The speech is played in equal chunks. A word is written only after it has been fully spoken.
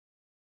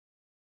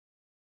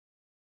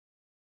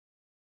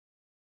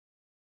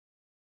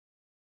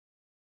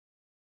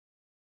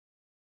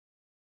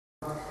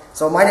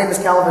So my name is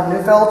Calvin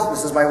Neufeld.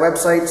 This is my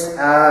website,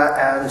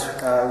 and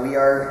we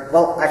are,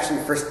 well,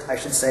 actually, first I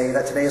should say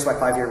that today is my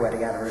 5-year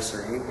wedding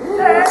anniversary. So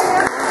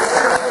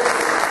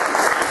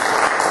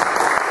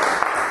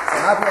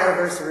happy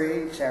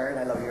anniversary, Sharon.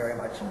 I love you very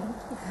much.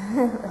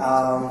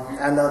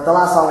 And the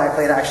last song I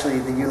played, actually,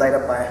 the You Light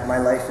Up My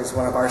Life, is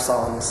one of our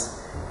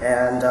songs.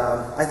 And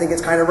I think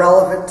it's kind of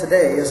relevant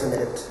today, isn't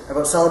it?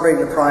 About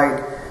celebrating the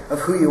pride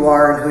of who you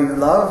are and who you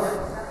love,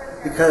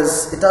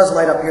 because it does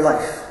light up your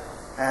life.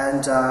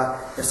 And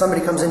if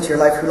somebody comes into your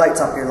life who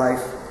lights up your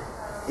life,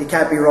 it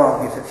can't be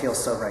wrong if it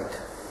feels so right.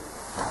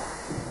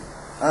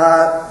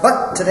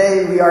 But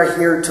today we are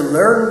here to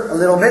learn a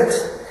little bit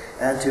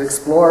and to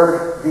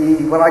explore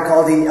what I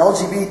call the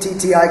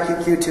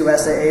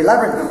LGBTTIQQ2SAA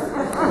Labyrinth.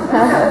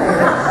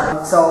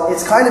 So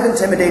it's kind of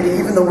intimidating.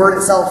 Even the word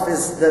itself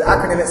the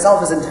acronym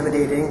itself is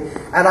intimidating.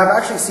 And I've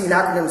actually seen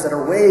acronyms that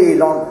are way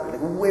longer,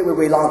 like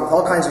way longer, with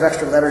all kinds of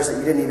extra letters that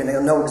you didn't even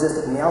know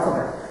existed in the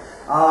alphabet.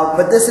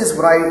 But this is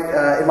what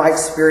in my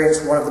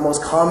experience, one of the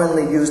most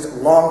commonly used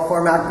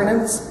long-form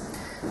acronyms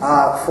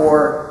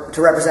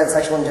to represent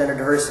sexual and gender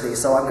diversity.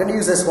 So I'm going to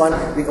use this one.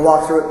 We can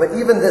walk through it, but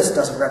even this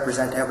doesn't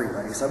represent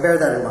everybody, so bear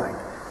that in mind.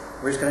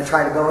 We're just going to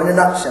try to go in a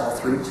nutshell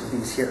through each of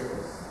these here.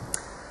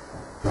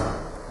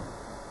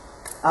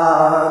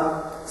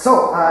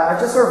 I've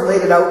just sort of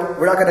laid it out.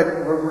 We're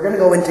going to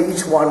go into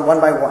each one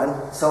by one.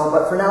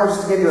 But for now,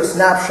 just to give you a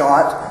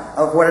snapshot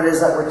of what it is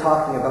that we're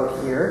talking about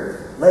here.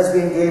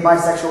 Lesbian, gay,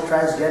 bisexual,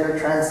 transgender,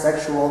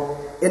 transsexual,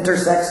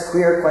 intersex,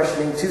 queer,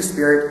 questioning,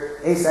 two-spirit,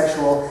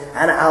 asexual,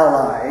 and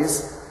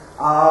allies.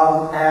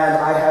 And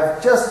I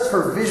have, just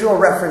for visual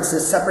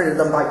references, separated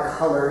them by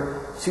color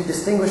to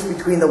distinguish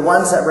between the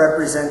ones that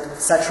represent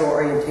sexual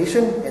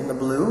orientation in the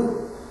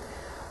blue,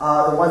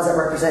 the ones that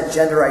represent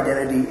gender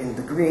identity in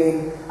the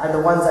green, and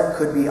the ones that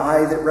could be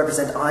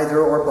represent either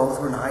or both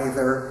or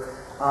neither,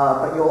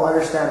 but you'll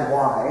understand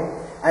why.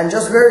 And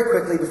just very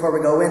quickly before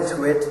we go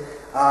into it,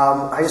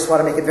 I just want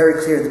to make it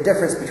very clear the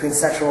difference between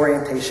sexual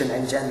orientation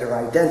and gender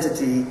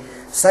identity.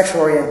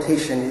 Sexual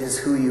orientation is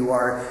who you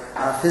are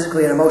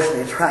physically and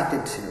emotionally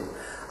attracted to.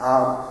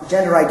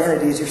 Gender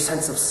identity is your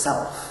sense of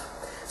self.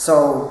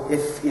 So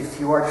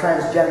if you are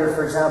transgender,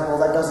 for example,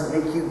 that doesn't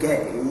make you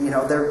gay. You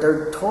know,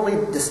 they're totally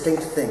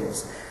distinct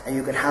things. And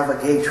you could have a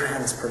gay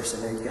trans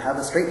person, or you could have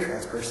a straight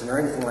trans person, or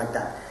anything like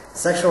that.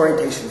 Sexual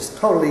orientation is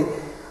totally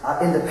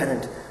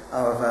independent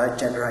of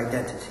gender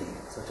identity.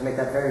 So to make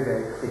that very,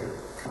 very clear.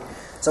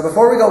 So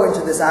before we go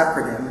into this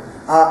acronym,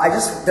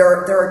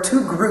 there are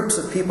two groups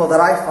of people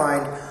that I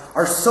find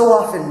are so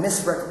often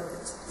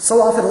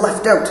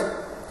left out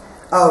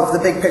of the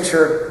big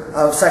picture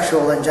of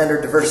sexual and gender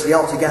diversity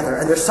altogether.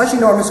 And there's such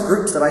enormous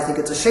groups that I think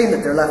it's a shame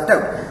that they're left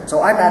out.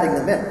 So I'm adding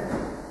them in.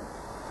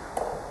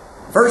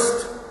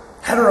 First,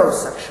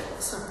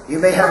 heterosexuals. You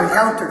may have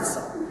encountered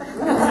some.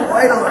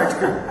 Quite a large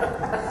group.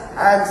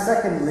 And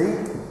secondly,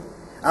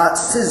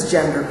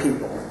 cisgender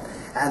people.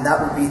 And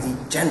that would be the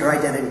gender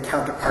identity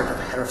counterpart of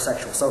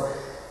heterosexual. So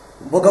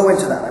we'll go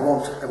into that. I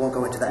won't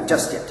go into that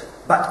just yet.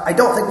 But I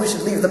don't think we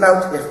should leave them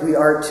out if we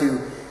are to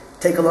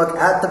take a look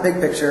at the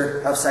big picture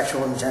of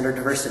sexual and gender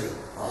diversity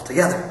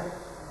altogether.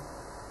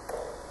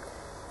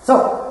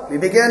 So we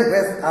begin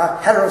with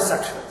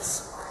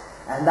heterosexuals.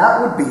 And that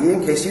would be,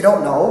 in case you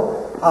don't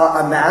know,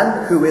 a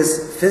man who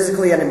is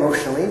physically and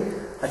emotionally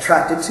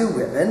attracted to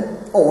women,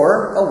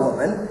 or a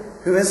woman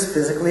who is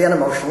physically and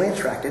emotionally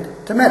attracted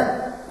to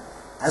men.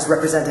 As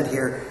represented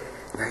here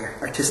very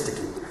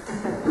artistically.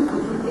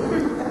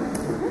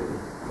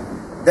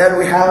 Then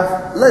we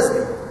have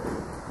lesbian,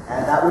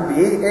 and that would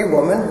be a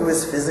woman who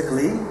is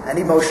physically and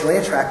emotionally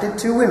attracted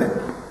to women.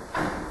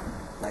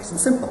 Nice and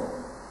simple.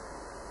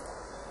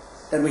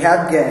 Then we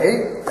have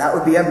gay, that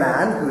would be a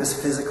man who is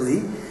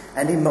physically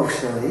and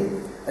emotionally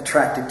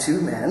attracted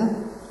to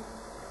men.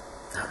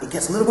 Now, it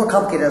gets a little more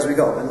complicated as we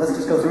go, but let's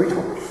just go through each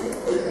one.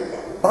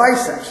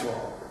 Bisexual.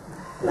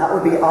 That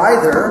would be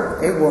either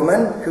a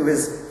woman who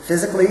is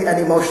physically and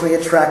emotionally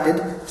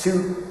attracted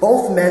to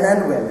both men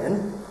and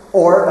women,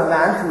 or a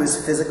man who is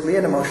physically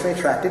and emotionally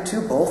attracted to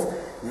both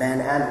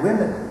men and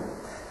women.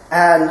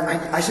 And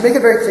I should make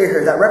it very clear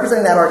here that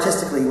representing that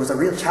artistically was a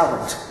real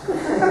challenge.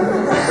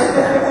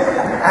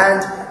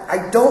 And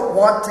I don't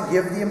want to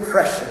give the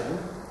impression,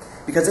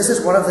 because this is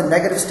one of the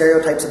negative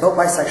stereotypes about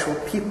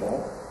bisexual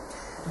people,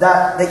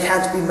 that they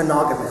can't be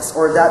monogamous,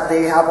 or that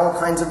they have all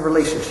kinds of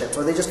relationships,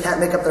 or they just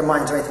can't make up their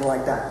minds or anything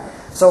like that.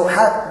 So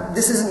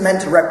this isn't meant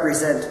to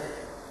represent,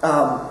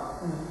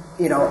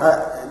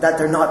 that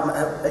they're not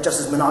just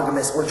as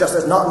monogamous, or just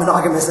as not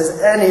monogamous as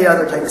any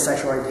other type of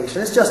sexual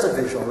orientation. It's just a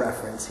visual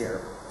reference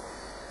here.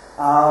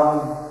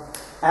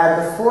 And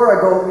before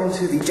I go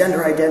into the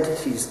gender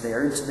identities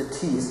there, into the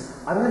T's,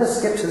 I'm going to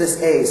skip to this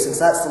A, since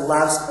that's the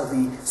last of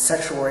the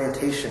sexual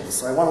orientations.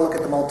 So I want to look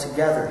at them all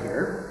together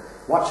here.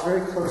 Watch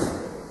very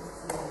closely.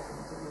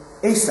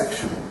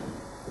 Asexual.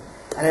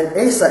 And an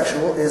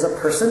asexual is a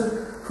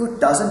person who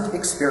doesn't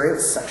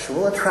experience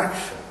sexual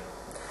attraction.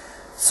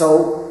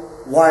 So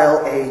while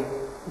a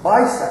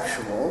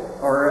bisexual,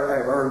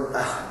 or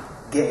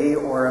gay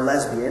or a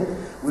lesbian,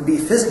 would be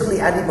physically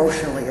and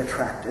emotionally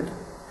attracted,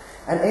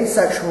 and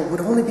asexual would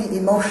only be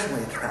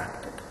emotionally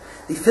attracted.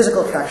 The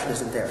physical attraction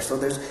isn't there, so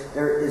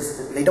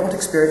they don't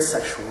experience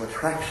sexual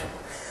attraction.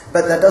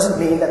 But that doesn't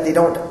mean that they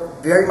don't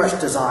very much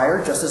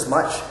desire just as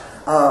much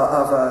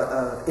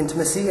of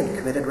intimacy and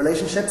committed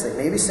relationships. They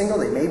may be single,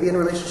 they may be in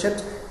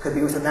relationships, could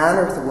be with a man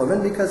or with a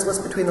woman, because what's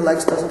between the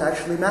legs doesn't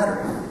actually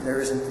matter. There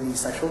isn't the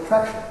sexual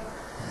attraction.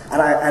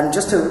 And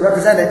just to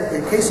represent it,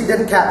 in case you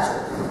didn't catch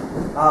it,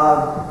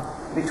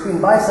 between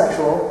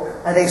bisexual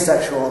and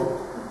asexual,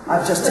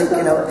 I've just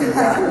taken out the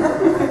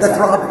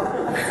throbbing.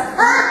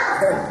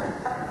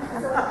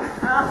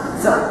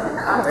 So,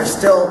 there's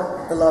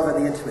still the love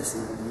and the intimacy,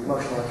 the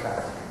emotional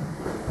attraction.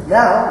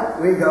 Now,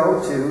 we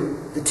go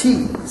to the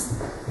T's.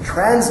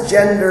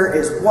 Transgender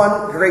is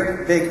one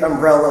great big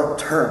umbrella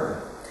term.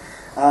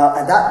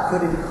 And that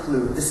could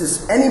include, this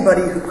is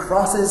anybody who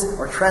crosses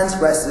or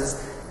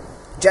transgresses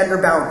gender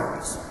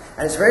boundaries.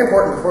 And it's very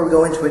important before we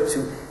go into it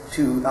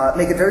to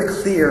make it very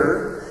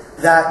clear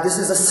that this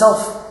is a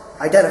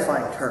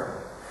self-identifying term.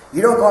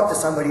 You don't go up to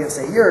somebody and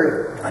say,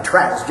 you're a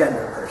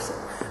transgender person.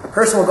 A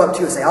person will go up to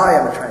you and say, I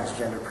am a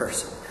transgender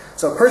person.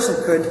 So a person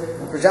could,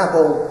 for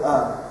example,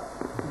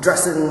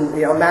 dress in,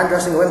 a man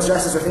dressing in women's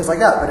dresses or things like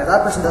that. But if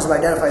that person doesn't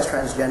identify as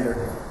transgender,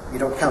 you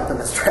don't count them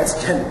as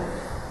transgender.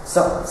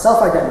 So,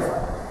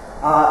 self-identified.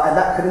 And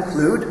that could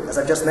include, as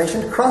I've just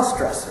mentioned,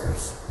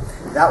 cross-dressers.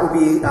 That would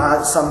be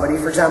somebody,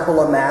 for example,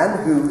 a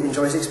man who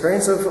enjoys the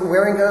experience of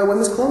wearing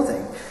women's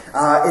clothing.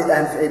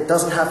 And it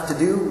doesn't have to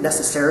do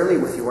necessarily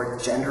with your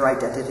gender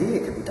identity.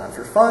 It could be done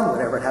for fun,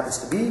 whatever it happens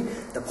to be.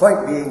 The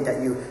point being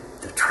that you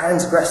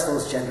transgress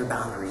those gender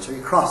boundaries, or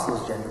you cross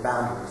those gender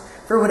boundaries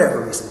for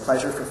whatever reason,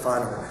 pleasure, for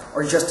fun,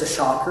 or just to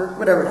shock, or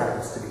whatever it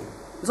happens to be.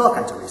 There's all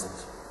kinds of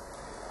reasons.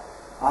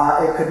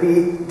 It could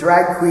be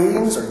drag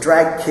queens or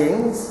drag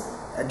kings.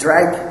 A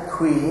drag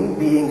queen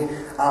being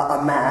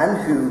a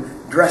man who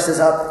dresses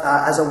up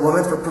as a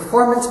woman for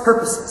performance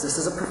purposes. This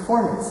is a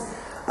performance.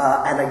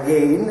 And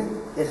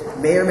again, it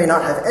may or may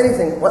not have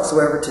anything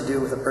whatsoever to do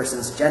with a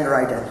person's gender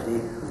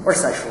identity or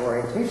sexual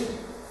orientation.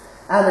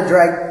 And a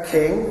drag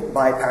king,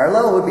 by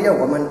parallel, would be a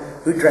woman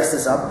who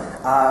dresses up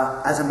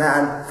as a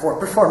man for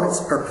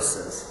performance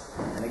purposes.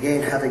 And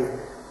again, having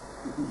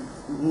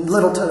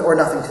little to or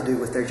nothing to do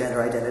with their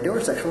gender identity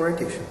or sexual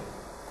orientation.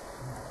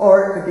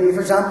 Or it could be,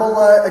 for example,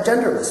 a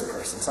genderless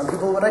person. Some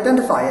people would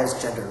identify as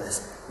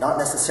genderless, not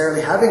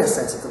necessarily having a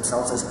sense of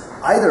themselves as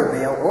either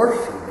male or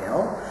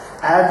female.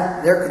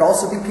 And there could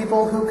also be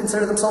people who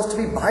consider themselves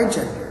to be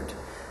bigendered,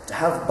 to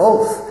have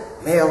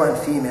both male and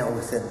female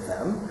within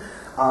them.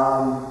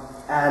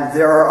 And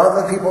there are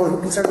other people who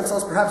consider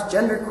themselves perhaps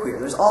genderqueer.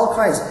 There's all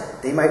kinds.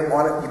 They might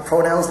want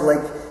pronouns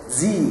like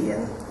Z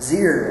and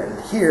Zir and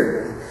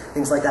here and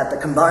things like that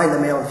combine the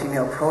male and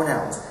female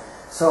pronouns.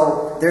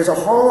 So there's a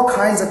whole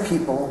kinds of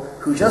people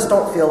who just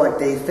don't feel like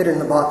they fit in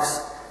the box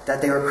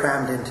that they were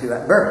crammed into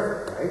at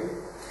birth, right?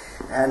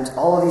 And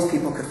all of these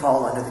people could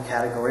fall under the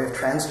category of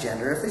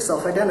transgender if they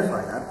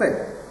self-identify that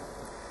way.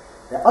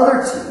 The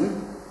other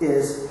T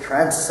is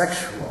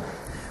transsexual,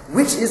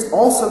 which is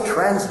also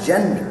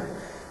transgender.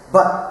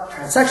 But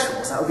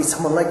transsexuals, that would be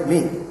someone like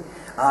me.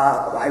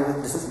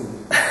 This is me.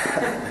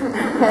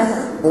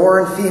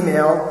 Born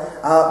female,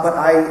 but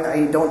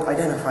I don't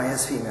identify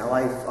as female.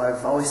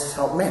 I've always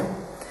felt male.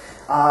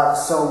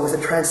 So with a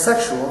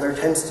transsexual, there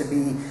tends to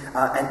be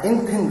an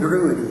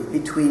incongruity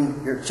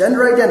between your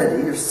gender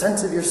identity, your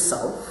sense of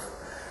yourself,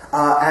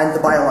 and the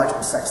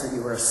biological sex that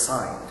you were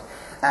assigned.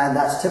 And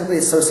that's typically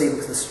associated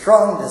with a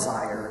strong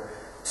desire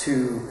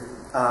to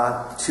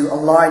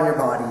align your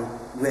body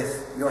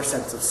with your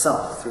sense of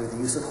self through the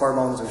use of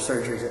hormones or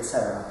surgeries,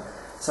 etc.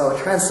 So a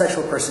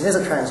transsexual person is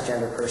a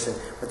transgender person,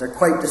 but they're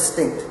quite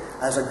distinct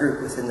as a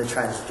group within the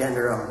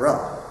transgender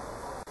umbrella.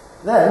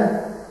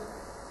 Then,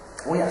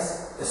 oh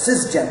yes,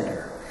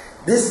 cisgender.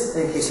 This,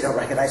 in case you don't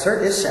recognize her,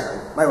 is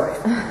Sharon, my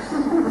wife.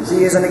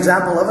 She is an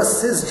example of a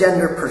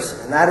cisgender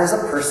person, and that is a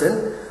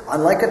person,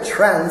 unlike a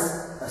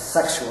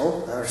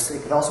transsexual, or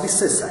it could also be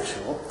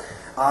cissexual,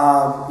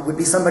 would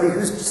be somebody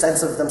whose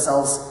sense of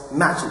themselves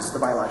matches the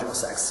biological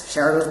sex.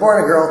 Sharon was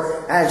born a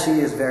girl, and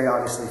she very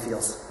obviously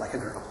feels like a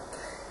girl.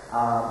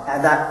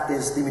 And that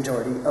is the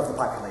majority of the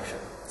population.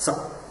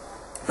 So,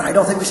 but I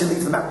don't think we should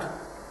leave them out,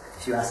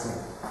 if you ask me.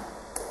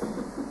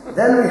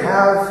 Then we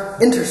have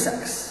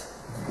intersex.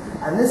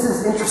 And this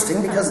is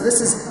interesting because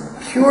this is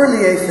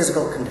purely a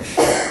physical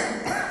condition.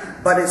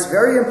 But it's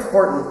very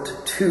important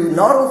to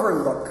not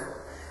overlook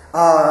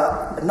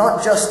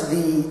not just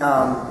the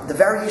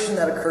variation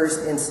that occurs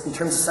in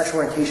terms of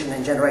sexual orientation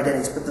and gender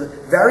identities, but the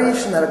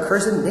variation that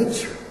occurs in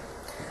nature.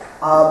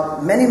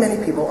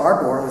 Many people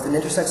are born with an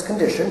intersex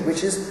condition,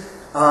 which is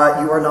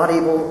you are not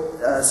able,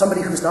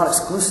 somebody who's not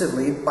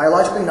exclusively,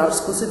 biologically not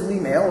exclusively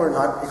male or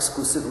not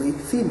exclusively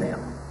female.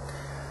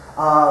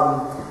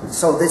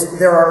 So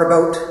there are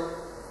about,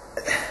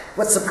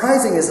 what's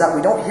surprising is that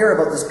we don't hear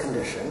about this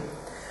condition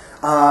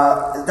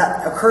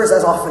that occurs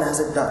as often as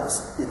it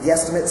does. The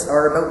estimates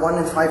are about 1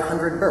 in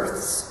 500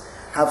 births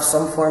have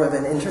some form of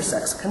an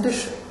intersex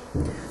condition.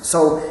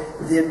 So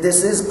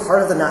this is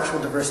part of the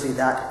natural diversity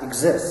that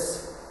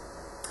exists.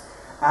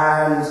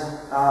 And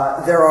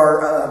there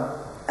are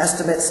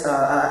estimates,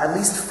 at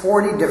least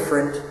 40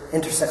 different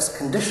intersex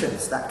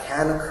conditions that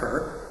can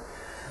occur.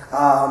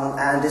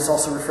 And it's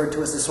also referred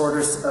to as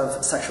disorders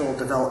of sexual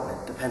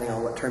development, depending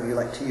on what term you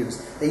like to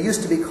use. They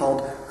used to be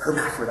called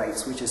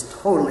hermaphrodites, which is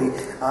totally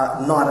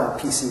not a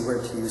PC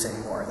word to use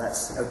anymore.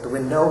 That's out the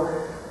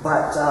window.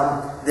 But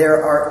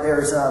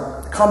there's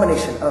a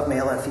combination of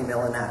male and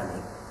female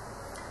anatomy.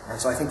 And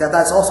so I think that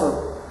that's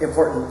also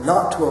important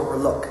not to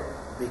overlook,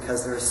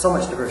 because there is so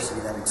much diversity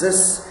that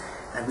exists,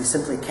 and we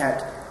simply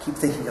can't keep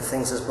thinking of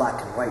things as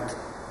black and white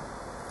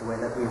the way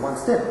that we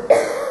once did.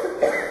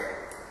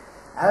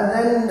 And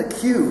then the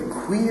Q,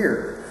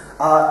 queer.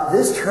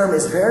 This term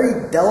is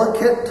very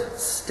delicate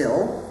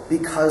still,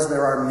 because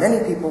there are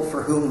many people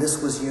for whom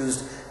this was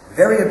used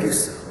very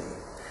abusively,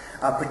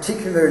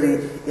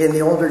 particularly in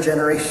the older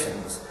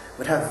generations,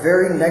 would have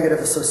very negative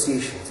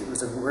associations. It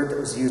was a word that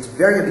was used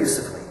very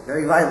abusively,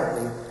 very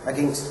violently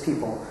against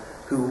people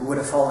who would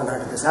have fallen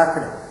under this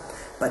acronym.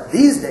 But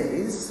these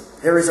days,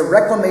 there is a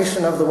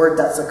reclamation of the word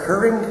that's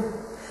occurring,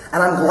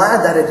 and I'm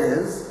glad that it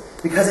is,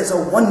 because it's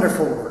a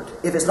wonderful word.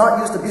 If it's not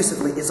used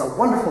abusively, it's a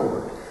wonderful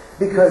word.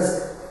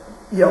 Because,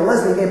 you know,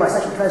 lesbian, gay,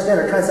 bisexual,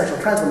 transgender,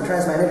 transsexual, trans woman,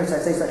 trans man,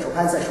 intersex, asexual,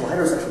 pansexual,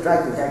 heterosexual,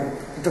 drag queen,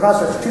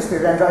 transvestite,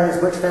 two-spirit, androgynous,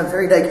 butch, femme,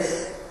 fairy, dyke,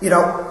 you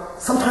know,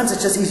 sometimes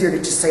it's just easier to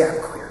just say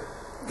I'm queer,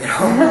 you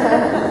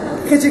know?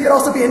 Because you could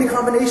also be any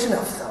combination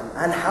of them.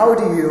 And how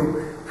do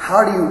you,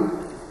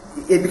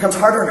 it becomes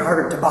harder and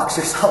harder to box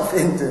yourself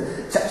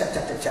into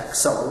check.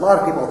 So a lot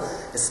of people,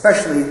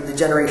 especially the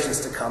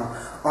generations to come,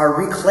 are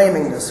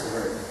reclaiming this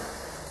word.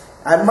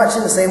 And much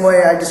in the same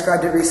way I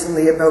described it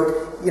recently about,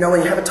 you know,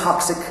 when you have a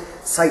toxic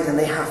site and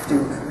they have to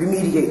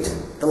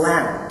remediate the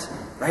land,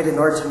 right, in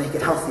order to make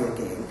it healthy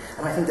again.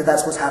 And I think that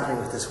that's what's happening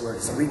with this word.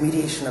 It's a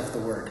remediation of the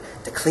word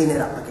to clean it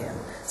up again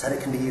so that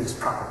it can be used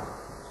properly.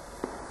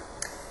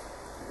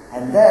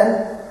 And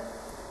then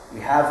we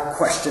have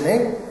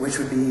questioning, which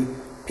would be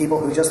people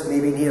who just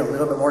maybe need a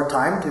little bit more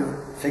time to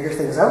figure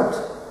things out.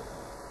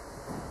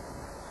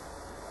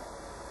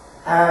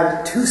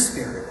 And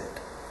two-spirited,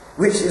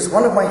 which is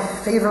one of my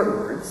favorite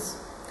words,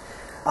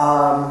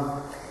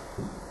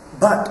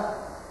 but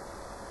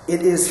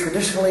it is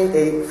traditionally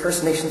a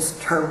First Nations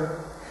term,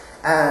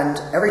 and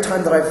every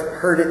time that I've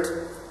heard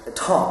it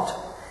taught,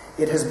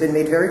 it has been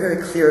made very,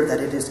 very clear that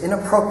it is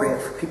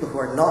inappropriate for people who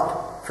are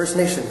not First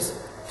Nations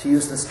to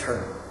use this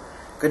term.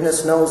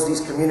 Goodness knows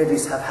these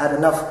communities have had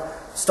enough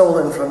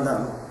stolen from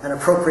them and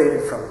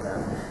appropriated from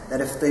them, that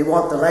if they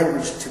want the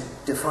language to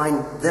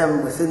define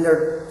them within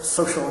their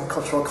social and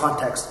cultural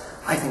context,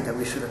 I think that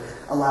we should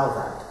allow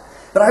that.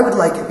 But I would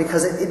like it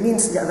because it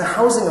means the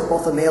housing of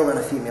both a male and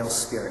a female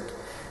spirit,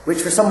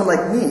 which for someone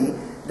like me,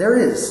 there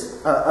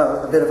is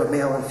a bit of a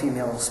male and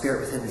female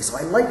spirit within me. So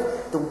I like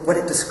what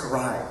it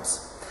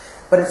describes.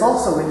 But it's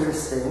also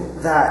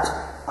interesting that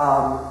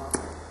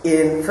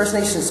in First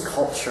Nations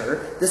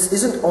culture, this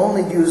isn't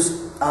only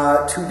used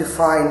to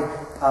define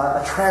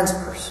a trans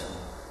person,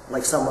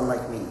 like someone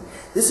like me.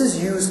 This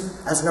is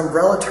used as an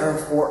umbrella term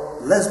for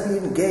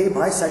lesbian, gay,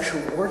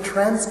 bisexual, or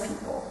trans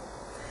people.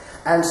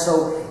 And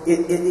so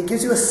it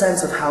gives you a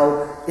sense of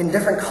how, in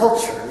different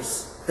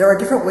cultures, there are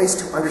different ways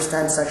to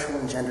understand sexual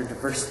and gender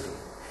diversity.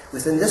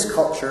 Within this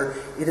culture,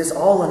 it is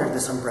all under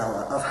this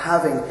umbrella of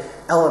having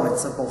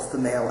elements of both the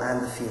male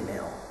and the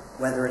female,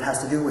 whether it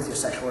has to do with your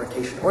sexual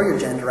orientation or your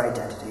gender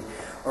identity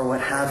or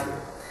what have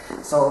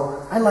you.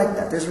 So I like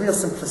that. There's real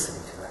simplicity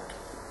to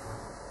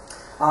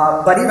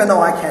that. But even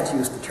though I can't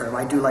use the term,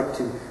 I do like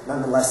to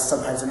nonetheless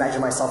sometimes imagine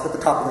myself at the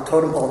top of the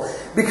totem pole,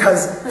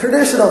 because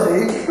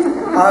traditionally,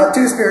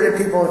 two-spirited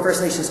people in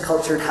First Nations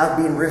culture have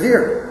been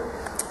revered,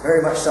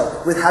 very much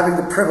so, with having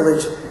the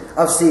privilege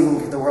of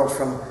seeing the world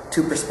from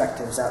two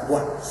perspectives at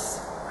once.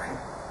 Right?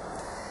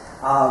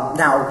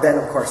 Now, then,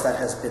 of course, that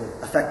has been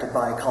affected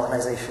by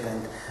colonization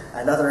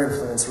and other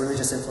influence,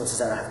 religious influences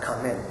that have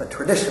come in, but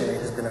traditionally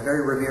it has been a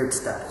very revered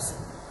status.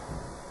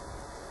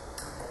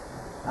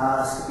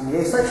 Skipping the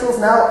asexuals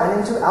now, and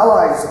into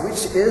allies,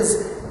 which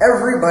is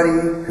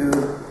everybody who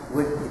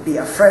would be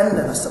a friend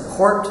and a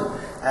support,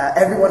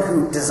 everyone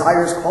who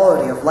desires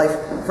quality of life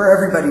for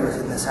everybody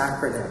within this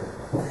acronym.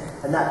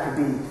 And that could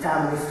be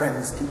family,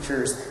 friends,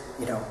 teachers,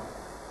 you know,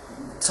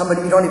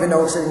 somebody you don't even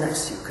know sitting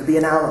next to you. Could be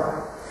an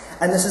ally.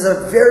 And this is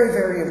a very,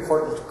 very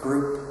important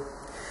group,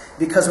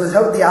 because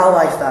without the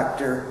ally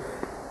factor,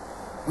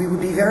 we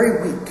would be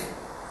very weak,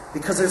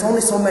 because there's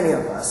only so many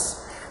of us.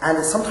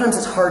 And sometimes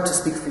it's hard to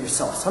speak for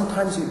yourself.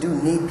 Sometimes you do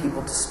need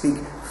people to speak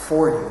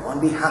for you, on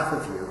behalf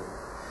of you.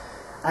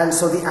 And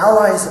so the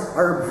allies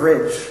are a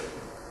bridge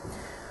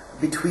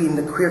between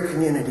the queer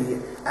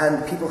community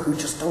and people who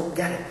just don't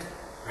get it,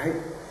 right?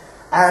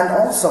 And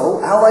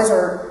also, allies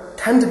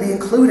tend to be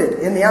included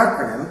in the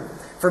acronym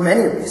for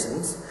many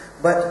reasons,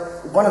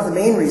 but one of the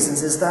main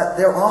reasons is that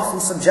they're often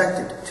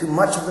subjected to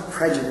much of the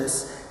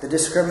prejudice, the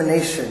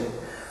discrimination,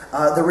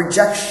 the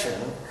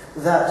rejection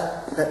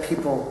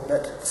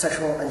that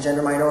sexual and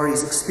gender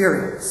minorities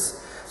experience.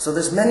 So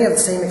there's many of the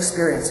same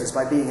experiences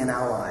by being an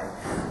ally.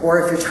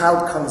 Or if your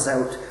child comes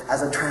out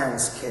as a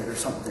trans kid or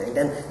something,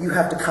 then you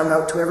have to come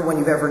out to everyone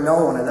you've ever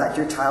known and that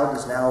your child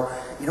is now,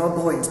 you know, a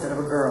boy instead of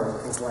a girl and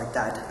things like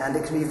that. And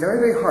it can be very,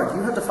 very hard.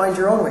 You have to find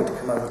your own way to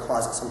come out of the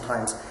closet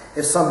sometimes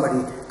if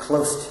somebody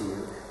close to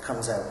you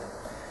comes out.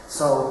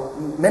 So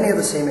many of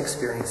the same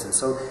experiences.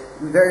 So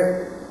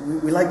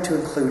we like to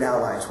include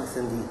allies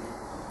within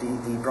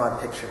the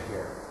broad picture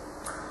here.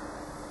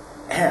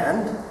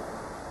 And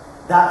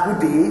that would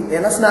be,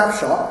 in a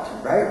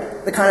snapshot,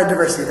 right, the kind of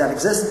diversity that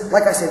exists.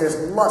 Like I say, there's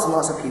lots and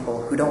lots of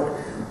people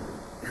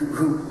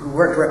who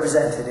weren't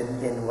represented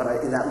in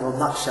that little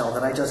nutshell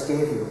that I just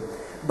gave you.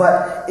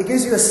 But it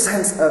gives you a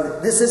sense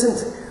of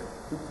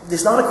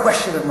it's not a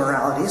question of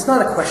morality, it's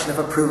not a question of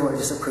approval or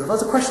disapproval,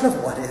 it's a question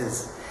of what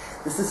is.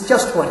 This is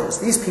just what is.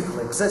 These people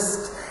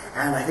exist,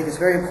 and I think it's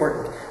very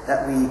important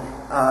that we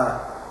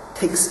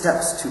take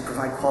steps to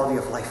provide quality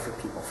of life for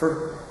people,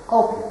 for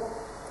all people.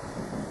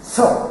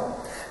 So,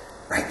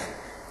 right,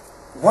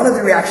 one of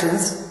the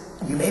reactions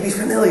you may be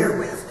familiar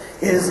with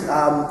is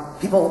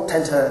people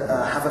tend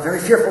to have a very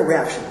fearful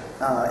reaction.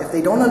 If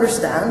they don't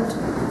understand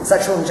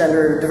sexual and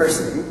gender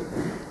diversity,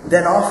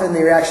 then often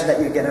the reaction that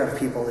you get out of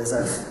people is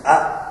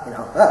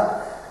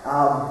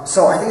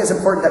so I think it's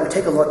important that we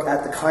take a look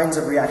at the kinds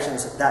of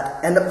reactions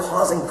that end up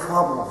causing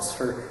problems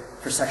for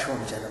sexual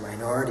and gender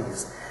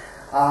minorities.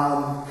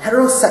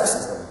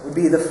 Heterosexism would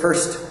be the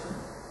first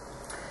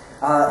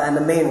and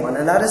the main one,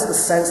 and that is the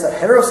sense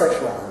that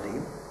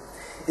heterosexuality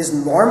is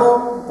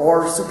normal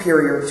or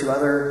superior to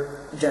other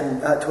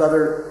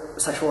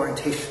sexual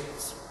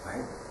orientations,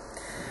 right?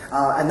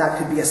 And that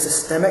could be a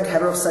systemic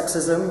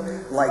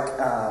heterosexism, like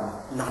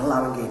not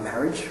allowing gay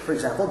marriage, for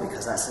example,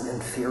 because that's an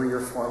inferior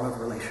form of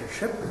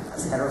relationship.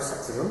 That's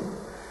heterosexism.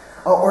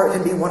 Or it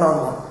can be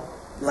one-on-one,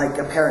 like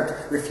a parent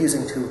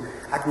refusing to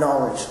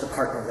acknowledge the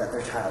partner that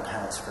their child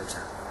has, for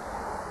example.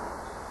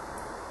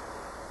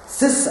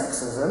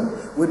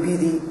 Cissexism would be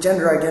the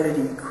gender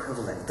identity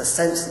equivalent, the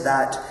sense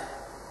that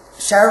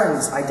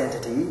Sharon's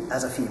identity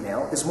as a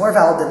female is more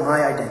valid than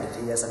my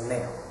identity as a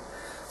male,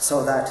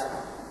 so that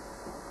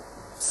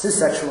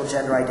cissexual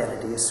gender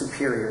identity is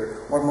superior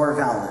or more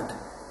valid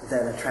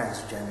than a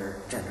transgender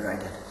gender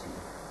identity.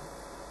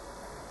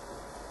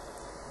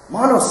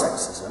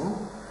 Monosexism,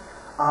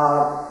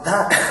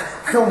 that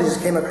I only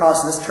just came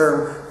across this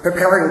term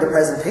preparing the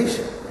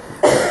presentation,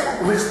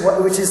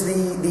 which is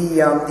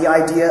the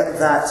idea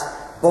that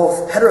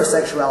both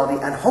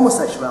heterosexuality and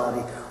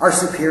homosexuality are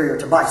superior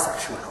to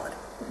bisexuality.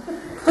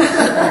 I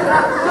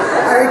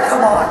mean,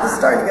 come on, this is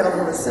starting to get a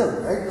little bit silly,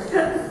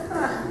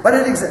 right? But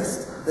it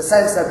exists. The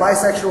sense that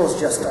bisexuals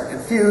just are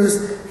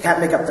confused, can't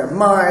make up their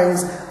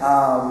minds,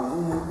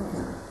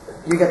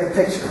 you get the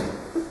picture.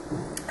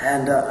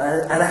 And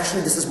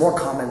actually this is more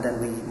common than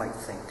we might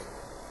think.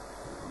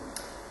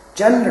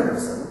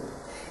 Genderism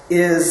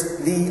is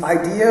the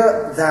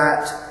idea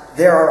that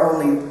there are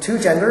only two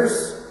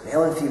genders,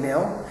 male and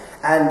female,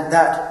 and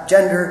that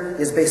gender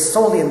is based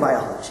solely in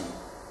biology.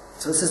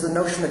 So this is the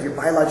notion of your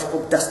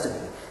biological destiny.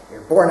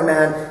 You're born a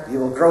man, you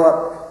will grow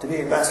up to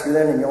be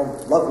masculine, and you'll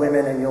love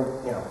women, and you'll,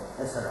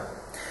 etc.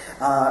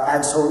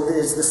 And so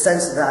there's the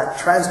sense that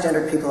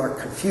transgender people are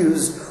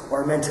confused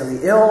or mentally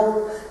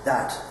ill,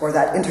 or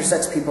that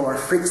intersex people are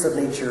freaks of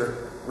nature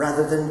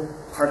rather than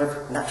part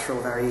of natural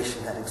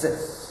variation that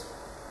exists.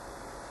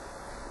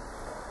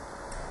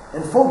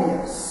 And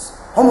phobias,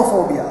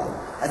 homophobia.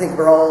 I think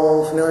we're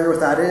all familiar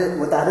with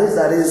what that is.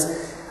 That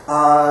is,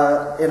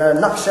 in a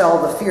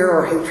nutshell, the fear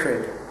or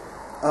hatred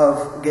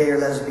of gay or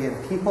lesbian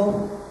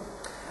people.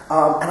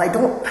 And I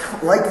don't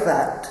like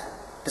that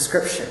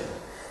description,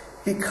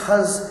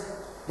 because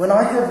when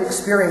I have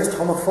experienced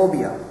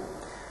homophobia,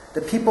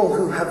 the people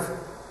who have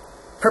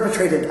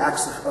perpetrated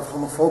acts of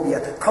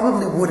homophobia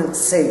probably wouldn't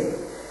say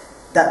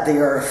that they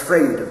are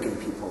afraid of gay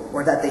people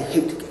or that they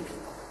hate gay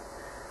people.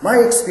 My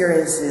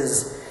experience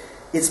is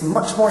it's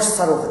much more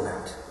subtle than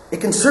that.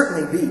 It can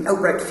certainly be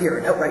outright fear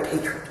and outright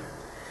hatred.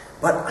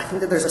 But I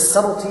think that there's a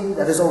subtlety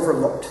that is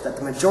overlooked, that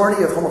the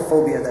majority of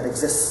homophobia that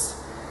exists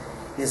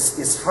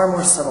is far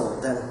more subtle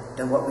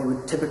than what we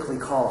would typically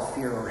call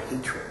fear or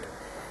hatred.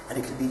 And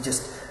it could be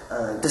just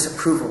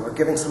disapproval or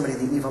giving somebody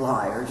the evil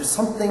eye, or just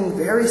something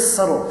very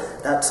subtle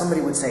that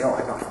somebody would say, oh,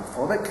 I'm not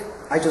homophobic,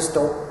 I just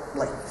don't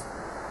like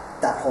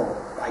that whole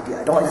idea.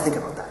 I don't like to think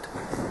about that.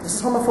 This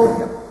is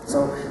homophobia.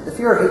 So the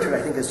fear or hatred,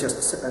 I think, is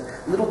just a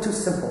little too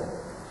simple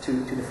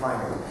to define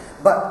it.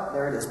 But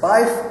there it is.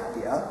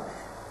 Biphobia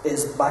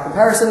is, by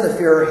comparison, the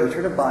fear or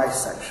hatred of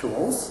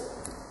bisexuals.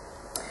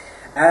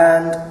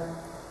 And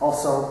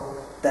also,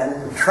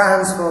 then,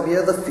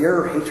 transphobia, the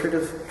fear or hatred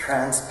of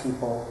trans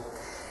people.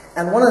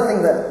 And one of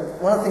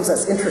the things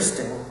that's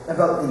interesting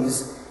about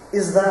these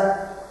is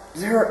that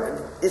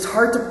it's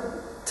hard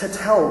to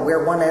tell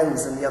where one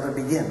ends and the other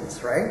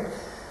begins, right?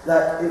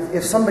 That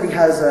if somebody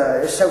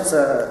shouts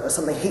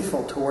something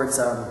hateful towards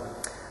a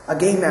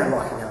gay man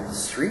walking down the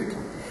street,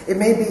 it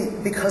may be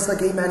because the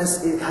gay man is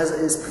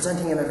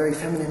presenting in a very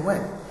feminine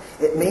way.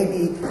 It may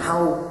be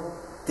how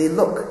they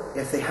look.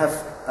 If they have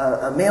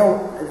a male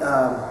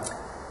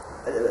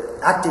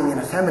acting in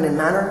a feminine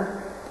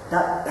manner,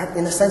 that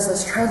in a sense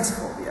that's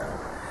transphobia.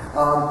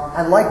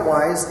 And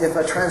likewise, if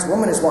a trans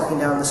woman is walking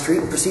down the street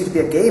and perceived to be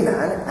a gay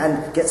man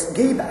and gets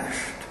gay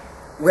bashed,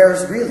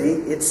 whereas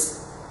really it's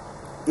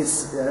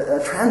a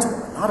trans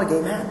woman, not a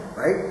gay man,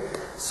 right?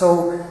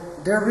 So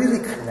they're really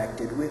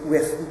connected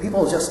with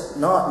people just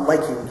not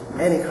liking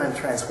any kind of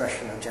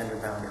transgression of gender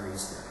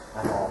boundaries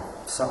at all.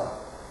 So,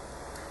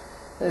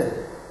 so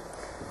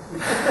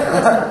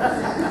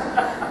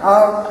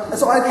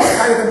I think it's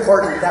kind of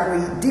important that we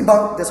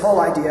debunk this whole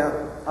idea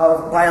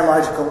of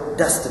biological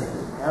destiny.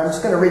 And I'm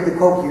just going to read the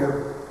quote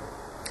here.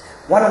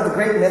 One of the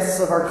great myths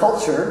of our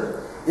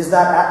culture is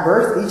that at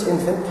birth each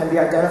infant can be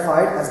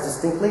identified as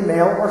distinctly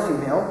male or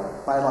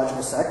female,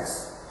 biological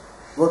sex,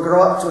 will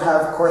grow up to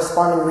have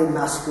correspondingly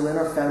masculine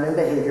or feminine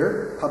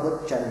behavior,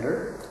 public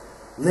gender,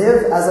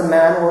 live as a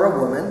man or a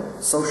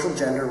woman, social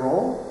gender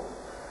role,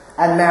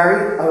 and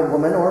marry a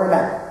woman or a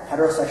man,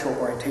 heterosexual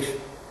orientation.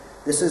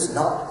 This is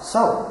not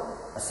so.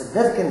 A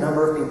significant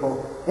number of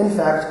people, in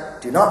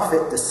fact, do not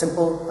fit this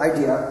simple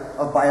idea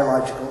of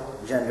biological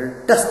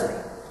gender destiny.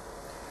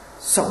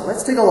 So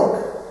let's take a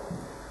look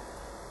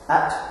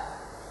at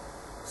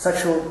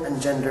sexual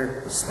and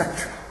gender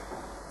spectrum.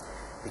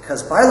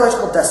 Because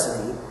biological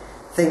destiny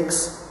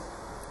thinks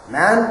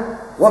man,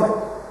 woman,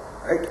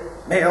 right?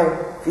 Male,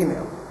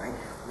 female, right?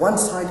 One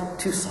side,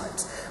 two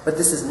sides. But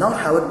this is not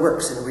how it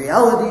works. In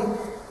reality,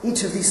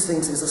 each of these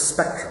things is a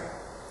spectrum.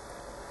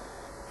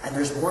 And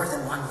there's more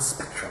than one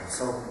spectrum.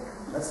 So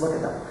let's look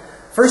at them.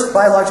 First,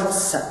 biological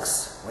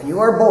sex. When you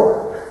are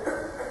born,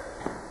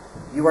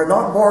 you are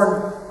not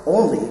born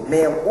only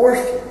male or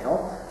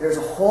female. There's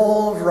a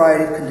whole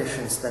variety of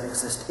conditions that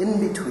exist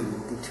in between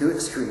the two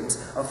extremes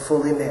of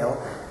fully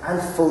male and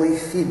fully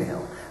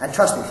female. And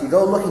trust me, if you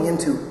go looking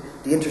into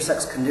the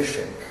intersex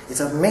condition,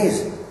 it's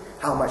amazing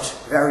how much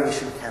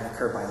variation can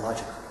occur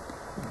biologically.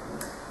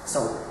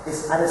 So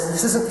this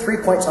isn't 3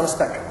 points on a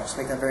spectrum. I'll just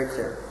make that very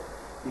clear.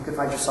 You can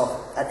find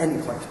yourself at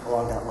any point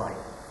along that line.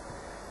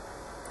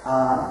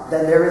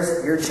 Then there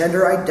is your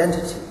gender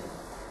identity,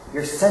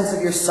 your sense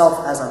of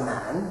yourself as a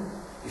man,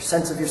 your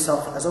sense of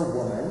yourself as a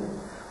woman,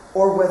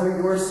 or whether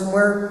you are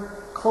somewhere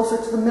closer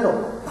to the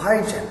middle,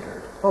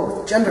 bigendered,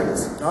 both,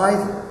 genderless,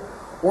 neither,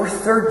 or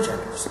third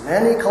genders.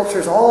 Many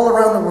cultures all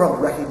around the world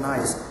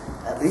recognize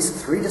at least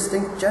 3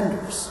 distinct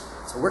genders.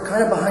 So we're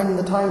kind of behind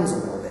the times a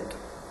little bit.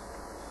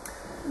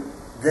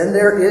 Then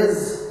there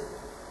is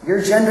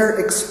your gender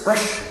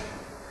expression,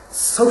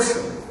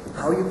 socially,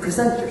 how you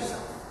present yourself.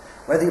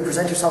 Whether you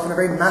present yourself in a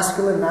very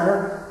masculine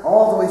manner,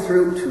 all the way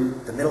through to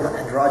the middle of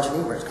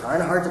androgyny, where it's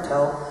kind of hard to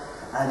tell,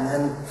 and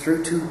then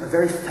through to a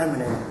very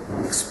feminine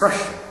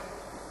expression.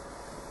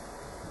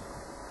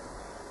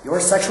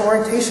 Your sexual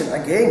orientation,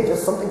 again,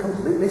 just something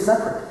completely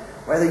separate.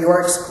 Whether you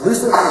are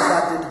exclusively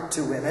attracted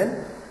to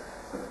women,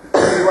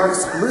 whether you are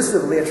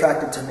exclusively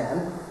attracted to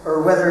men,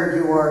 or whether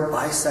you are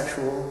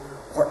bisexual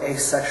or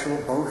asexual,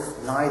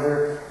 both,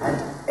 neither,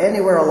 and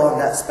anywhere along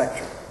that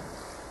spectrum.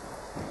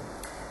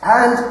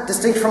 And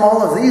distinct from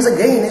all of these,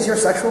 again, is your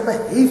sexual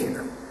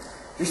behavior.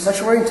 Your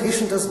sexual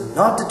orientation does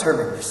not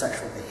determine your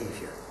sexual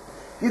behavior.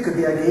 You could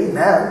be a gay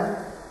man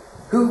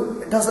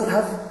who doesn't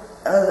have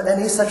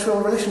any sexual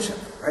relationship,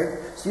 right?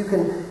 So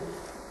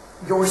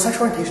your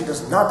sexual orientation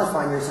does not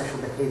define your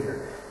sexual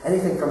behavior.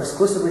 Anything from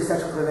exclusively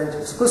sex with women to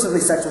exclusively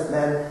sex with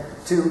men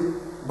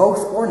to both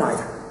or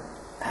neither,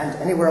 and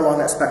anywhere along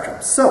that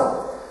spectrum.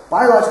 So,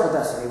 biological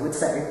destiny would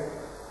say,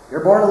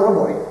 you're born a little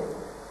boy,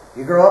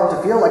 you grow up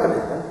to feel like a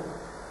man,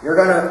 you're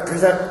going to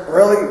present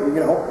really,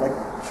 like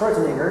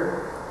Schwarzenegger,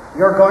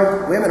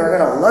 women are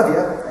going to love you,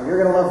 and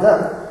you're going to love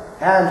them,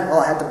 and, well,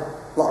 I had to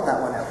block that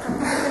one out.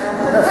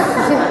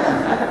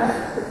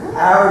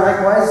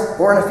 Likewise,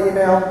 born a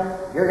female,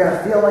 you're going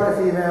to feel like a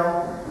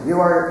female, you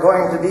are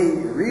going to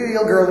be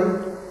real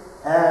girly,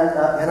 and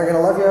men are going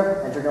to love you,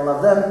 and you're going to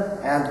love them,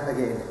 and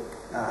again,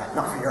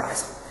 not for your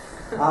eyes.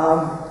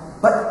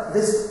 But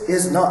this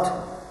is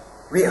not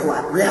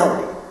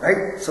reality,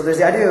 right? So there's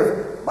the idea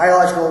of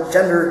biological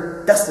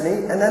gender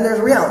destiny, and then there's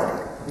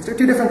reality. These are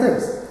 2 different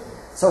things.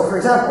 So, for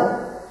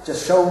example,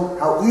 just show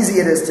how easy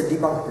it is to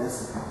debunk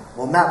this.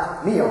 We'll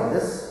map me on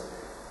this.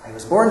 I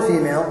was born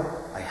female.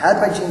 I had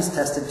my genes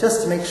tested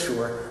just to make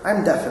sure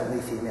I'm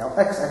definitely female,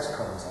 XX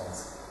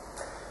chromosomes.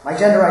 My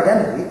gender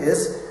identity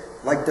is,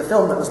 like the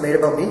film that was made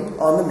about me,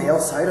 on the male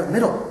side of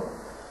middle.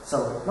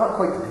 So, not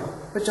quite the middle,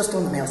 but just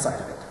on the male side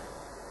of it.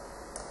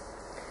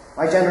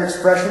 My gender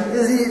expression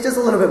is just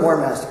a little bit more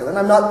masculine.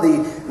 I'm not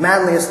the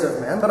manliest of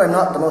men, but I'm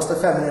not the most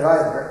effeminate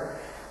either.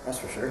 That's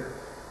for sure.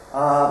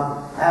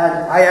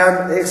 And I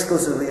am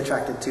exclusively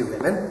attracted to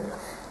women.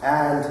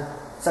 And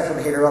sexual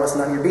behavior, well, it's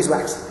none of your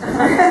beeswax.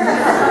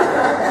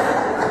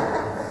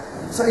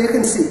 So you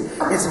can see,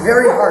 it's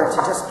very hard to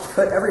just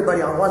put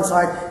everybody on one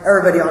side,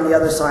 everybody on the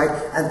other side,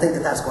 and think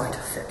that that's going to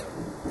fit.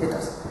 It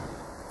doesn't.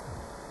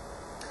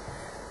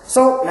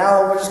 So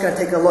now we're just going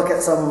to take a look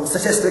at some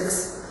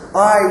statistics.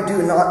 I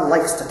do not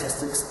like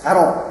statistics at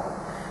all,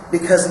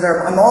 because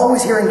I'm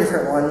always hearing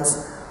different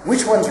ones.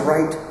 Which one's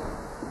right?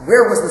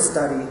 Where was the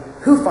study?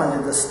 Who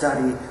funded the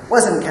study?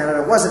 Was it in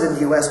Canada? Was it in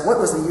the US? What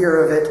was the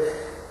year of it?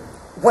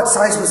 What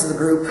size was the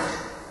group?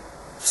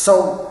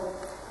 So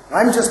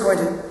I'm just going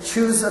to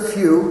choose a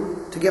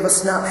few to give a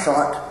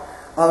snapshot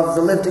of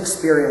the lived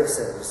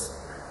experiences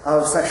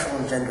of sexual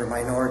and gender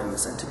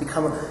minorities, and to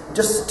become,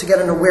 just to get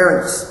an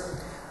awareness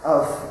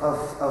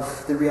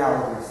of the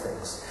reality of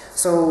things.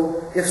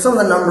 So if some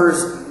of the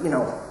numbers,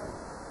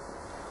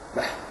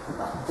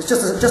 it's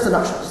just a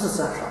nutshell, just a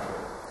snapshot.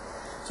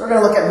 So we're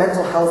going to look at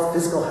mental health,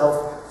 physical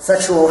health,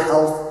 sexual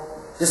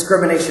health,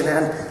 discrimination,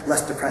 and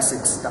less depressing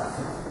stuff.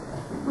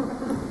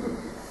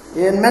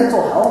 In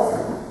mental health,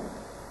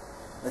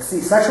 let's see,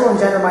 sexual and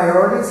gender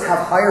minorities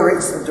have higher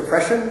rates of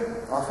depression,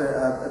 often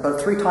about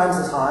 3 times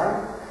as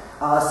high,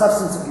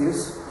 substance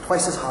abuse,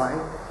 twice as high,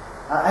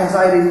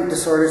 anxiety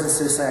disorders and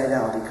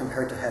suicidality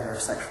compared to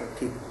heterosexual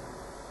people.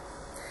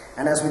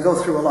 And as we go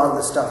through a lot of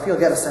this stuff, you'll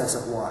get a sense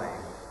of why.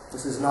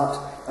 This is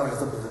not out of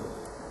the blue.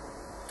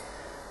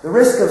 The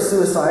risk of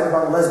suicide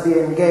among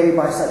lesbian, gay,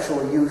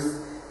 bisexual youth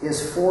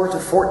is 4 to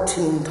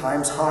 14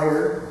 times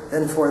higher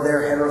than for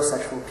their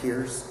heterosexual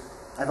peers.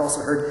 I've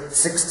also heard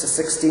 6 to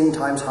 16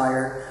 times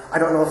higher. I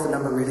don't know if the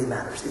number really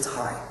matters. It's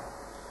high.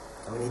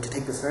 And we need to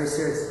take this very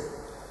seriously.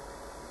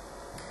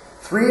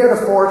 3 out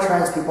of 4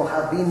 trans people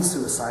have been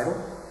suicidal.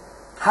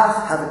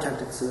 Half have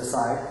attempted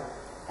suicide.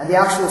 And the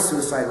actual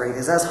suicide rate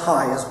is as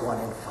high as 1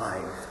 in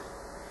 5.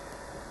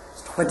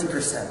 It's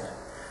 20%.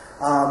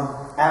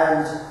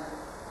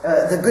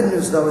 The good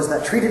news, though, is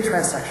that treated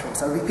transsexuals,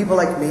 that would be people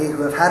like me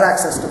who have had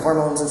access to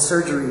hormones and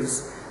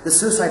surgeries, the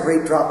suicide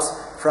rate drops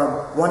from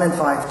 1 in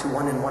 5 to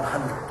 1 in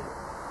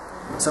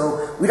 100.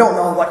 So we don't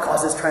know what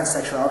causes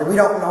transsexuality. We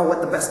don't know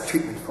what the best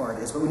treatment for it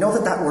is, but we know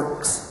that that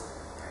works.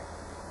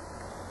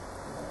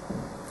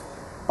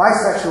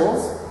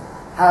 Bisexuals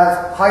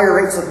have higher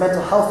rates of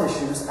mental health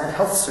issues and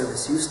health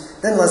service use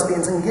than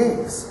lesbians and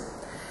gays.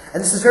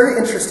 And this is very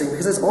interesting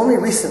because it's only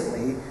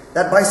recently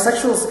that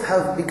bisexuals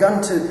have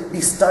begun to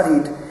be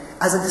studied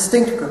as a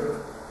distinct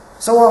group.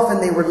 So often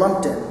they were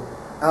lumped in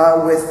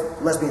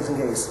with lesbians and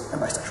gays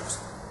and bisexuals,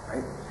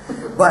 right?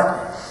 But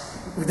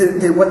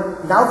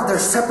now that they're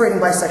separating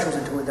bisexuals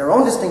into their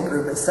own distinct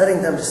group and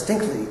studying them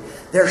distinctly,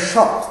 they're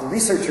shocked. The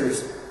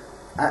researchers,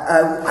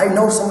 I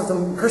know some of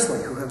them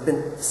personally who have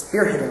been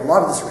spearheading a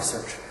lot of this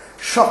research,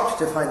 shocked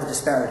to find the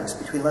disparities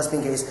between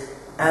lesbian, gays,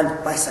 and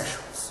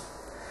bisexuals.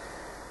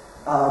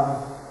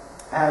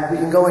 And we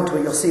can go into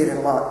it, you'll see it in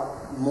a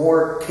lot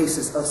more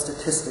cases of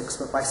statistics,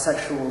 but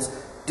bisexuals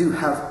do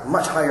have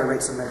much higher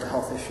rates of mental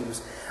health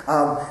issues.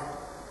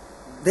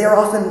 They are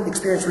often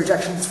experience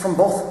rejections from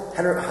both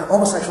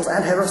homosexuals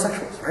and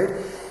heterosexuals, right?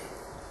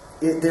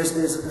 There's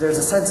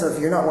a sense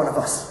of, you're not one of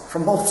us,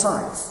 from both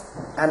sides.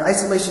 And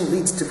isolation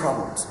leads to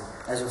problems,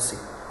 as you'll see.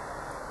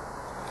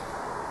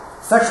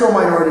 Sexual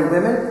minority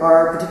women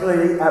are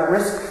particularly at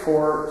risk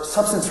for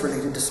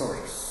substance-related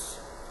disorders,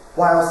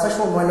 while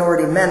sexual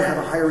minority men have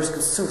a higher risk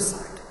of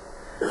suicide.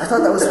 I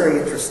thought that was very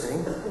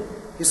interesting.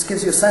 This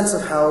gives you a sense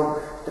of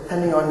how,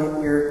 depending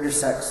on your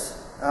sex,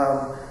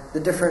 the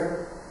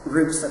different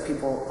routes that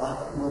people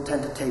will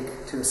tend to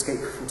take to escape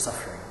from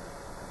suffering.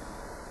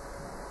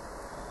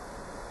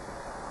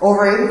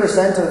 Over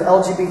 80% of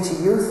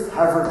LGBT youth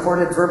have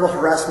reported verbal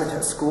harassment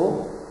at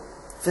school.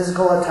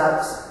 Physical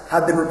attacks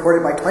have been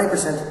reported by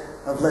 20%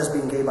 of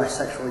lesbian, gay,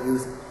 bisexual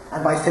youth,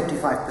 and by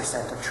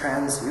 55% of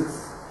trans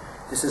youth.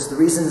 This is the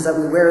reasons that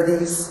we wear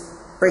these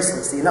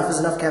bracelets. The Enough is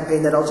Enough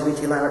campaign that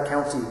LGBT Lanark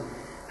County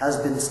has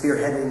been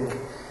spearheading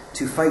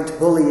to fight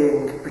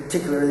bullying,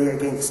 particularly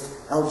against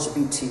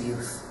LGBT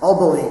youth. All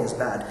bullying is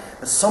bad,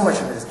 but so much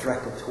of it is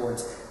directed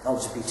towards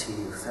LGBT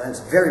youth, and it's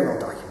very well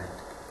documented.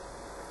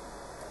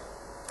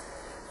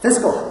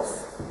 Physical health.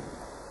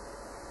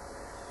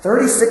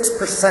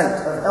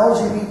 36% of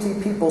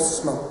LGBT people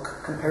smoke,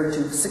 compared to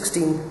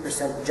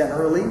 16%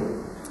 generally.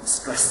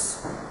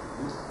 Stress.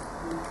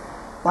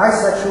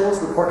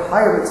 Bisexuals report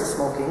higher rates of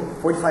smoking,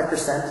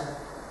 45%,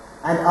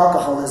 and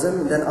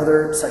alcoholism than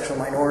other sexual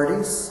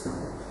minorities.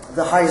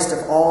 The highest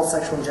of all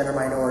sexual and gender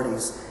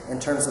minorities in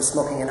terms of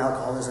smoking and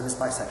alcoholism is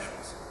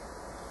bisexuals.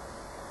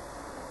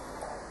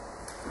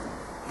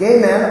 Gay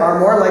men are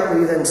more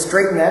likely than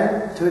straight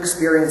men to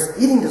experience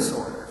eating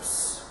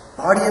disorders.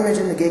 Body image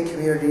in the gay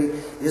community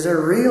is a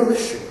real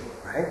issue,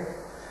 right?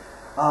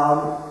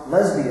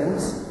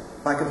 Lesbians,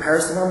 by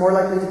comparison, are more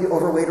likely to be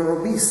overweight or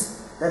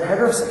obese than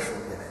heterosexual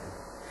women.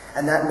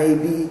 And that may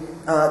be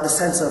the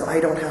sense of, I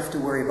don't have to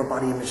worry about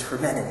body image for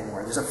men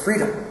anymore. There's a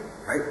freedom,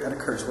 right, that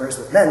occurs. Whereas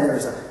with men,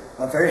 there's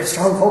a very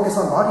strong focus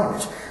on body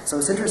image. So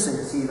it's interesting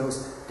to see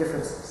those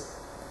differences.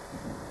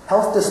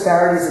 Health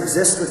disparities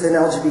exist within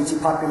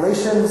LGBT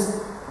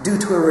populations due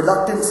to a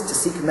reluctance to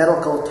seek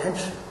medical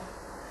attention.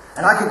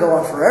 And I could go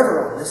on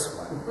forever on this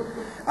one.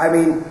 I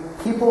mean,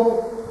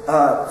 people,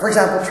 for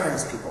example,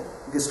 trans people.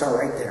 You can start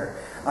right there.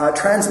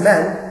 Trans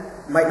men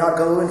might not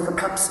go in for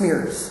pap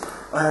smears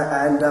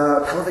and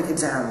pelvic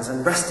exams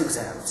and breast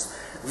exams.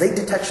 Late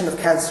detection of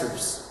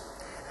cancers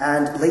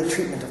and late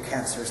treatment of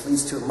cancers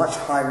leads to a much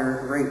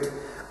higher rate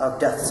of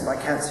deaths by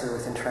cancer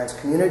within trans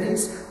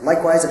communities.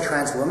 Likewise, a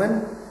trans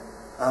woman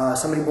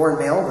somebody born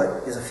male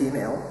but is a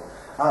female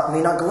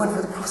may not go in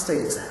for the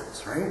prostate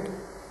exams, right?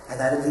 And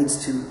that it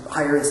leads to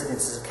higher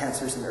incidences of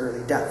cancers and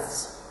early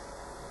deaths.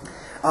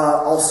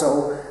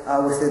 Also,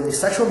 within the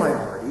sexual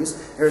minorities,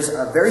 there's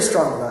a very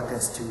strong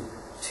reluctance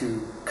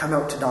to come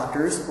out to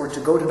doctors or to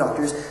go to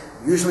doctors,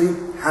 usually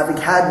having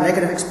had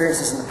negative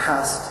experiences in the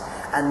past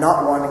and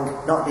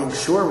not being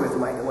sure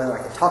whether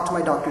I can talk to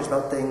my doctors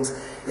about things.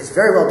 It's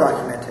very well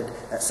documented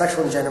that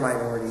sexual and gender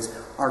minorities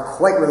are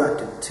quite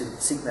reluctant to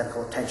seek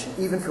medical attention,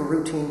 even for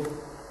routine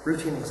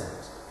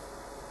exams.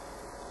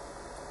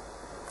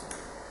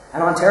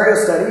 An Ontario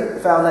study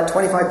found that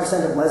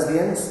 25% of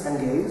lesbians and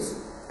gays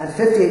and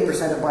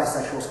 58% of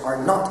bisexuals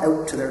are not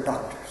out to their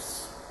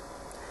doctors.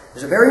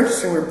 There's a very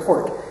interesting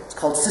report. It's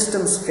called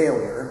Systems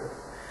Failure,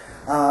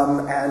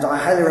 and I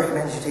highly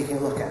recommend you taking a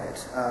look at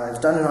it. It's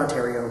done in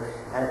Ontario,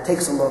 and it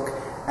takes a look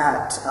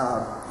at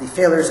the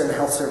failures in the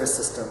health service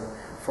system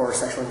for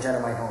sexual and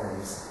gender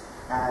minorities.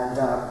 And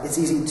it's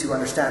easy to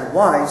understand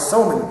why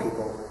so many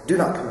people do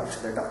not come out to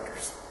their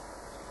doctors.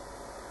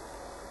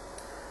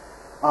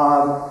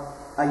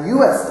 A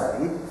US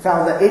study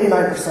found that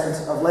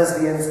 89% of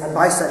lesbians and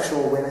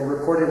bisexual women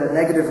reported a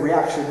negative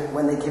reaction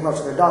when they came out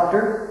to their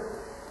doctor,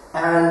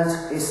 and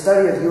a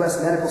study of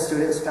US medical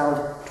students found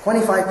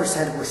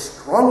 25% were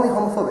strongly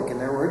homophobic, in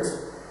their words,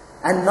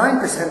 and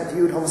 9%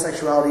 viewed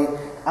homosexuality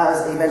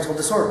as a mental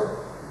disorder,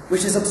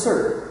 which is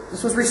absurd.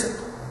 This was recent,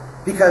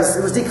 because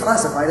it was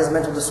declassified as a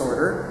mental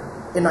disorder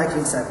in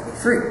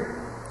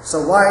 1973.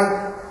 So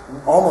why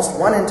almost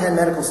 1 in 10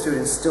 medical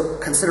students still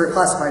consider it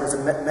classified as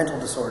a mental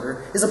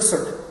disorder is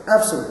absurd.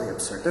 Absolutely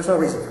absurd. There's no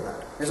reason for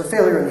that. There's a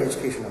failure in the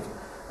education of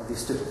these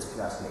students, if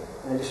you ask me,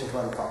 in addition to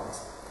other problems.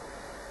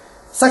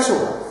 Sexual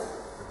health.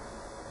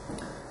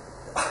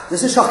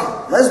 This is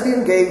shocking.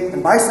 Lesbian, gay,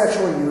 and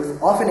bisexual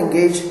youth often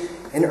engage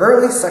in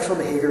early sexual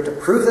behavior to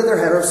prove that they're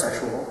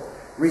heterosexual,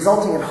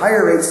 resulting in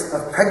higher rates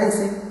of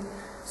pregnancy,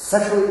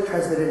 sexually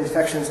transmitted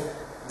infections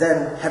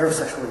than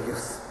heterosexual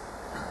youth.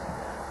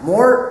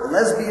 More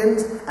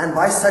lesbians and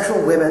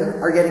bisexual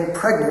women are getting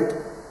pregnant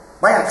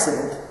by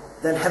accident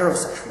than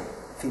heterosexual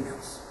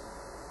females.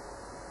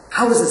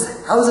 How is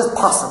this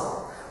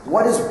possible?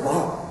 What is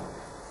wrong?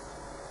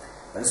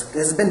 This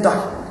has been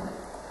documented.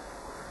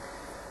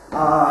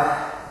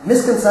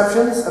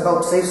 Misconceptions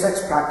about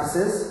safe-sex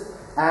practices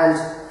and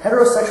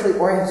heterosexually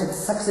oriented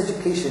sex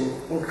education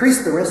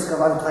increase the risk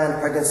of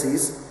unplanned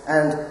pregnancies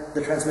and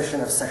the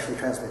transmission of sexually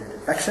transmitted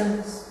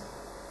infections.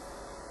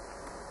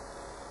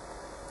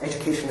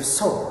 Education is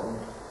so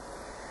important.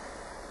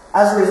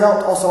 As a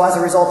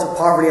result of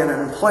poverty and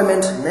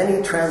unemployment,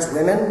 many trans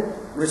women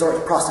resort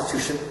to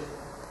prostitution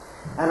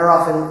and are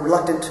often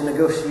reluctant to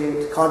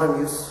negotiate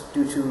condom use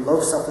due to low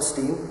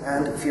self-esteem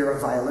and fear of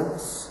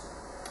violence.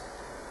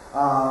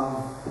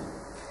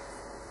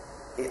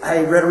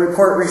 I read a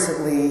report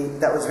recently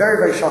that was very,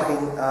 very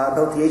shocking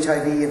about the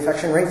HIV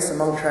infection rates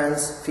among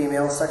trans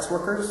female sex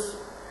workers,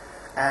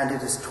 and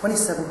it is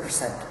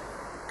 27%.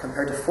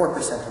 Compared to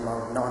 4%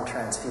 among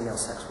non-trans female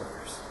sex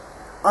workers.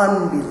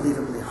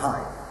 Unbelievably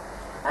high.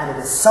 And it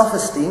is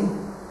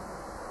self-esteem,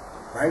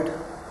 right?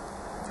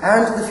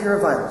 And the fear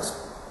of violence.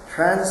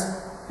 Trans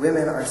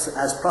women,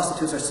 as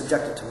prostitutes, are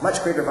subjected to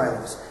much greater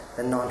violence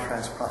than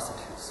non-trans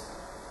prostitutes.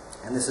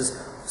 And this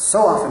is so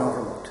often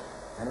overlooked,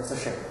 and it's a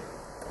shame.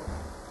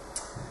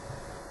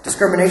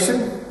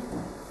 Discrimination.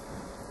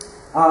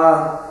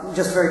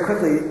 Just very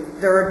quickly,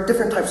 there are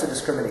different types of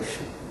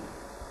discrimination.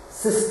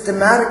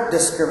 Systematic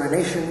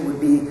discrimination would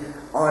be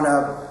on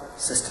a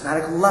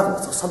systematic level,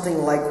 so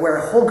something like where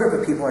a whole group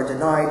of people are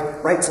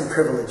denied rights and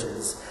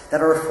privileges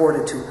that are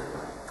afforded to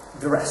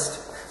the rest.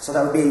 So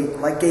that would be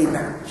like gay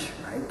marriage,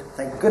 right?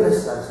 Thank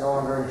goodness that is no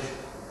longer an issue.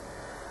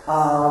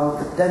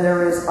 Then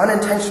there is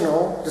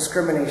unintentional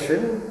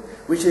discrimination,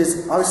 which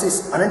is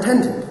obviously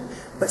unintended,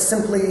 but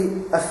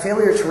simply a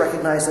failure to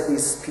recognize that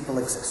these people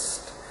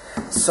exist.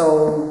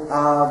 So,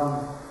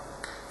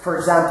 for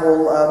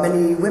example,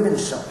 many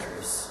women's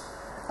shelters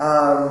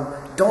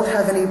don't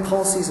have any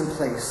policies in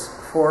place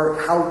for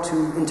how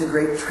to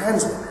integrate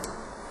trans women.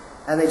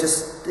 And it's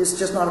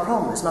just not a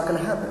problem. It's not going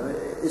to happen.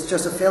 It's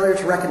just a failure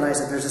to recognize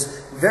that there's this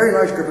very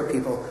large group of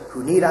people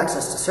who need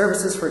access to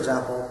services, for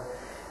example,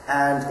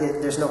 and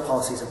there's no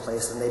policies in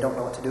place, and they don't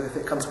know what to do if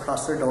it comes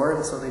across their door,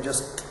 and so they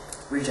just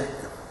reject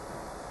them.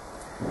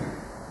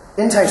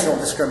 Intentional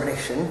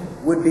discrimination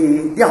would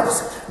be the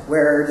opposite,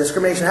 where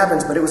discrimination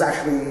happens, but it was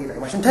actually very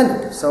much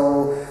intended.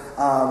 So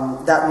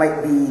that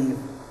might be,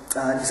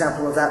 an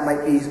example of that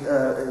might be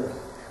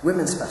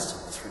women's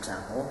festivals, for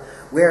example,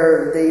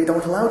 where they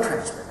don't allow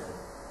trans women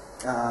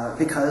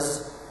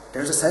because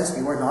there's a sense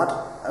you are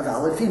not a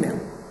valid female.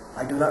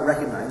 I do not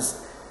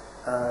recognize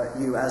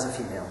you as a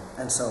female,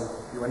 and so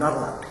you are not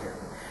allowed here.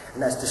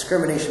 And that's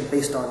discrimination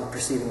based on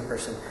perceiving a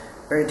person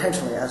very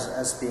intentionally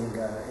as being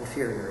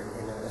inferior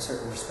in a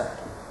certain respect.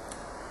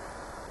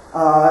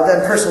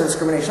 Then personal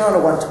discrimination on a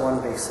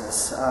one-to-one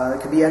basis.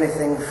 It could be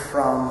anything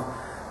from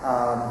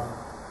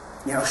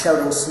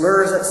shouting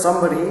slurs at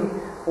somebody,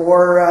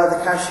 or the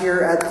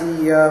cashier at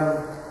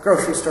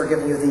grocery store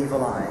giving you the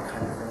evil eye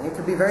kind of thing. It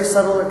could be very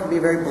subtle, or it could be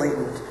very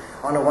blatant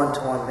on a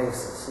one-to-one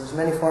basis. There's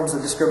many forms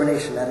of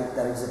discrimination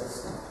that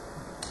exist.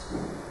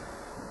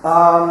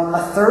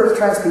 A third of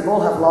trans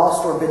people have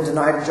lost or been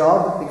denied a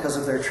job because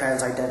of their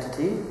trans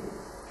identity.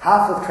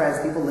 Half of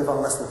trans people live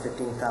on less than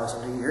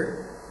 $15,000 a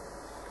year.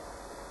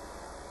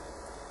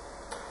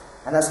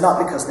 And that's not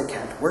because they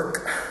can't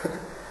work.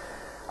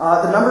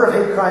 The number of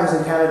hate crimes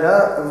in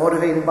Canada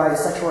motivated by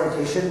sexual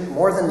orientation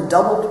more than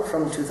doubled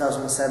from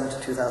 2007 to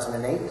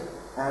 2008,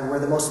 and were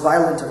the most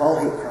violent of all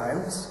hate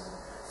crimes.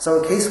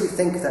 So in case we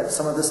think that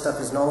some of this stuff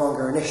is no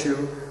longer an issue,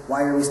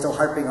 why are we still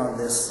harping on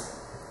this?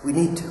 We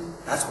need to.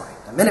 That's why.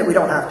 The minute we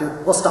don't have to,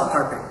 we'll stop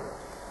harping.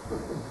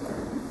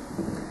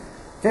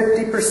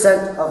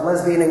 50% of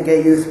lesbian and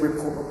gay youth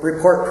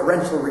report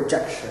parental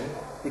rejection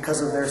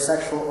because of their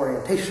sexual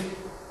orientation.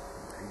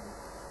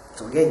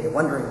 So again, you're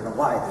wondering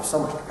why there's so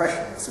much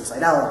depression and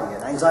suicidality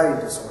and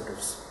anxiety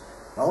disorders.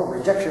 Well,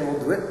 rejection will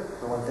do it,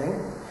 for one thing.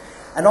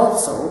 And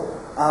also,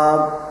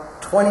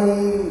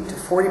 20 to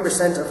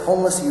 40% of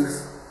homeless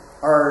youth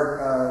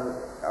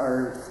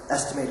are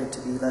estimated to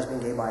be lesbian,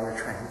 gay, bi, or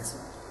trans.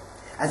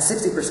 And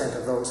 60%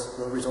 of those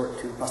will resort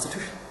to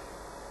prostitution.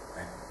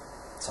 Right?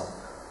 So,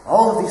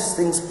 all of these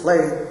things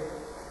play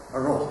a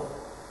role,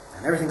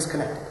 and everything's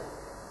connected.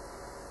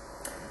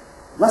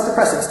 Less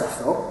depressing stuff,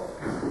 though,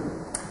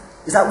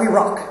 is that we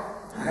rock.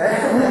 Okay?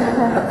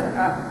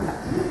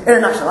 In a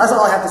nutshell, that's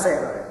all I have to say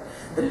about it.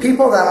 The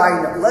people that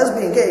I know,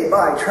 lesbian, gay,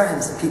 bi,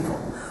 trans people,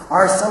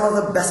 are some of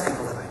the best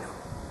people that I know.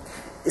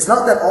 It's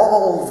not that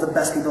all of the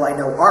best people I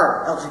know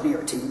are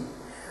LGBT,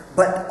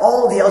 but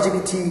all of the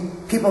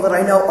LGBT people that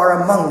I know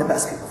are among the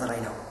best people that I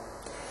know.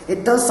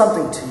 It does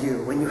something to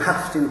you when you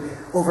have to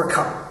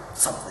overcome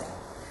something,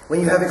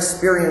 when you have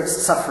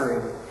experienced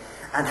suffering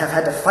and have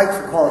had to fight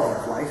for quality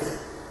of life,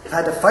 have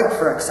had to fight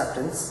for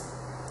acceptance,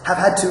 have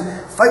had to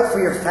fight for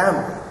your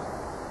family,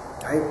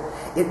 right?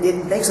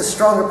 It makes a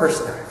stronger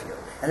person out of you,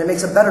 and it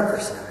makes a better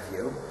person out of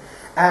you.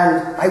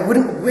 And I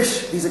wouldn't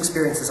wish these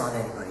experiences on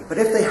anybody, but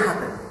if they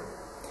happen,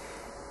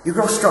 you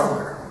grow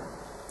stronger.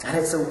 And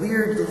it's a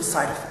weird little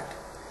side effect.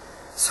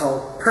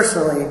 So,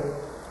 personally,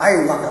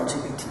 I love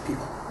LGBT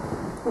people.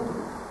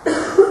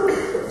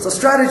 So,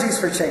 strategies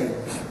for change.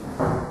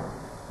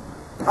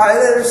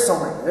 There's so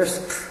many.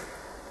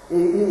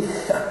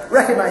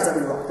 Recognize that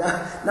we rock.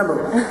 Number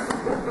one.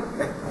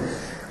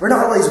 We're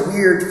not all these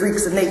weird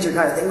freaks of nature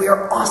kind of thing. We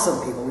are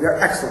awesome people. We are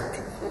excellent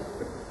people.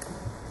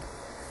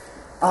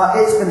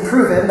 It's been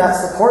proven that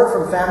support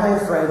from family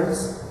and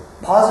friends,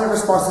 positive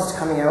responses to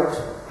coming out,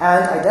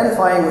 and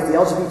identifying with the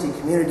LGBT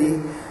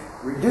community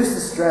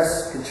reduces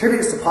stress,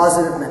 contributes to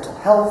positive mental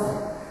health,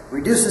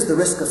 reduces the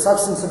risk of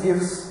substance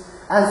abuse,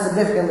 and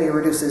significantly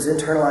reduces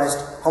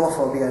internalized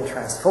homophobia and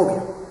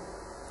transphobia.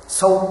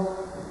 So,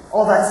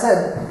 all that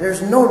said,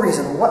 there's no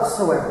reason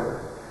whatsoever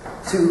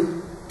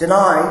to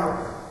deny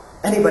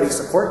anybody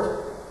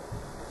support,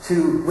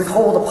 to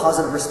withhold a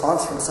positive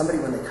response from somebody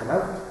when they come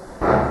out,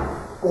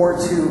 or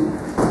to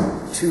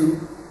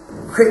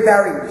create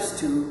barriers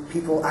to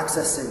people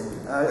accessing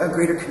a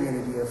greater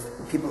community of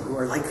people who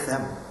are like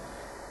them.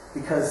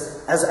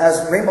 Because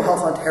as Rainbow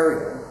Health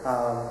Ontario,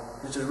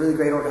 which is a really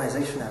great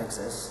organization that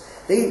exists,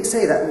 they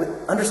say that with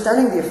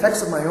understanding the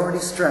effects of minority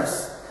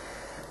stress,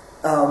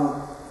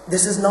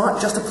 this is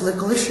not just a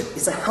political issue,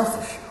 it's a health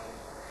issue.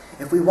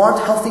 If we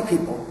want healthy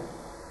people,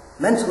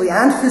 mentally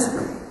and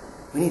physically,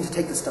 we need to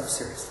take this stuff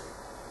seriously.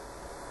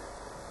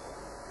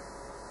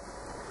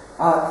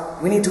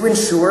 We need to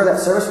ensure that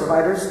service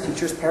providers,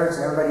 teachers, parents,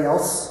 and everybody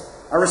else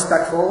are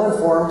respectful,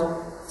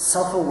 informed,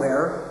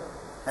 self-aware,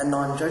 and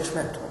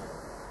non-judgmental.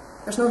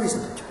 There's no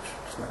reason to judge.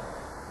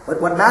 But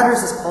what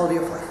matters is quality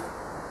of life.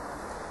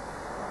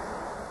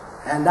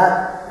 And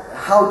that,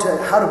 how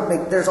to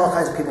make, there's all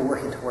kinds of people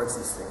working towards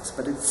these things,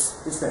 but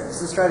it's there.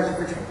 It's a strategy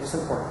for change. It's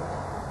important.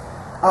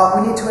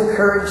 We need to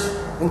encourage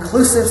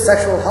inclusive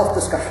sexual health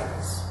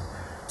discussions.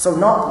 So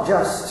not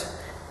just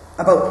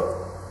about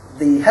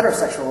the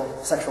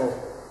heterosexual sexual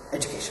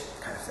education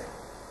kind of thing,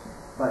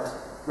 but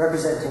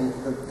representing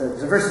the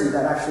diversity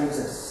that actually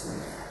exists.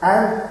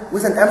 And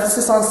with an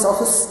emphasis on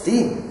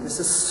self-esteem. This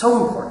is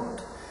so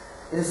important.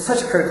 It is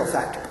such a critical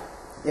factor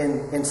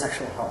in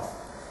sexual health.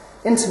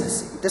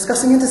 Intimacy.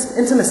 Discussing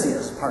intimacy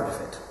is part of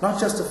it. Not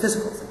just a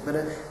physical thing,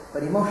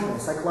 but emotional,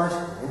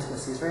 psychological.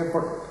 Intimacy is very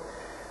important.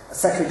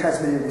 Sexually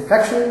transmitted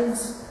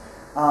infections,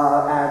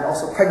 and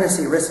also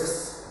pregnancy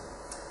risks,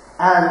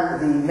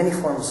 and the many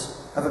forms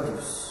of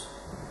abuse.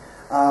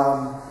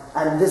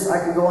 And this,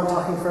 I could go on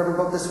talking forever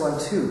about this one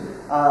too.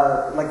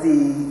 Like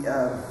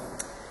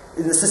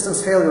in the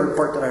systems failure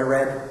report that I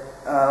read,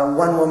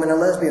 one woman, a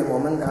lesbian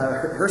woman,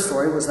 her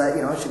story was that,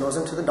 she goes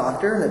into the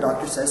doctor, and the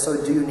doctor says, so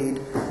do you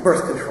need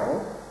birth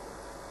control?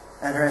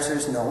 And her answer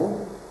is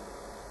no.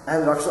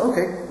 And the doctor says,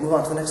 okay, move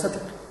on to the next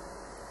subject.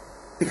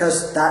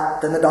 Because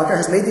then the doctor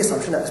has made the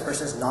assumption that this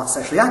person is not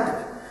sexually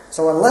active.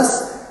 So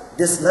unless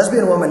this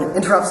lesbian woman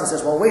interrupts and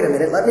says, well, wait a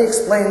minute, let me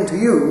explain to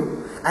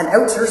you and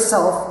outs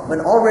herself when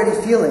already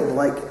feeling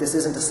like this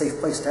isn't a safe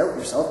place to out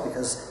yourself,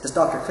 because this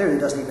doctor clearly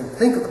doesn't even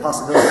think of the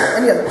possibility of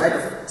any other type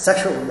of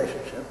sexual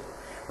relationship,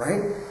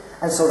 right?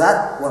 And so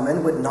that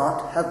woman would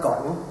not have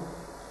gotten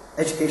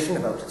education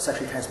about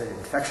sexually transmitted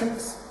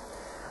infections,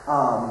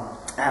 or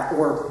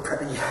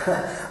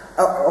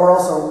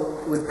also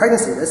with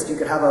pregnancy risk, you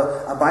could have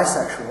a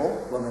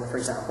bisexual woman, for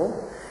example,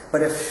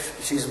 but if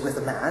she's with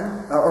a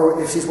man,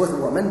 or if she's with a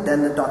woman,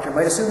 then the doctor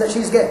might assume that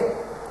she's gay.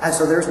 And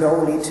so there's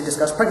no need to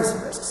discuss pregnancy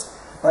risks.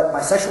 But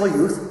bisexual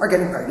youth are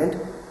getting pregnant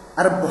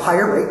at a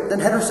higher rate than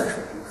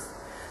heterosexual youth.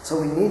 So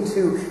we need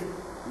to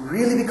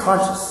really be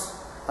conscious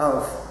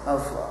of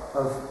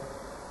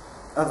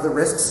the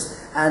risks,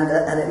 and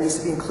it needs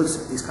to be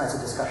inclusive, these kinds of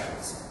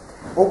discussions.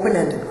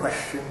 Open-ended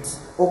questions,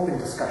 open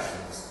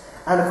discussions.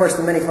 And of course,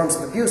 in many forms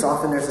of abuse,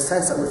 often there's a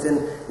sense that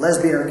within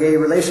lesbian or gay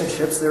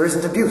relationships there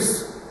isn't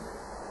abuse.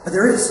 But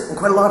there is, and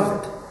quite a lot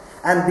of it.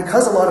 And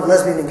because a lot of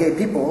lesbian and gay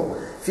people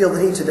feel the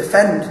need to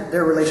defend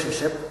their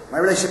relationship, my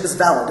relationship is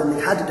valid, and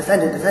they had to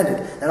defend it,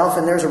 and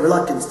often there's a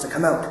reluctance to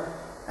come out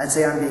and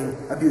say I'm being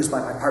abused by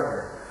my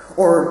partner.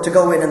 Or to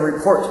go in and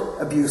report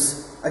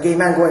abuse, a gay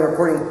man going and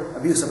reporting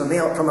abuse from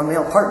a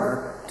male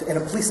partner in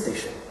a police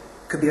station.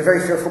 Could be a very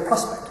fearful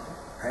prospect,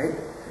 right?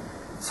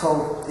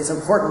 So it's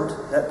important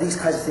that these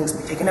kinds of things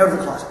be taken out of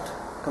the closet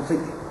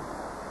completely.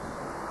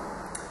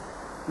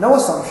 No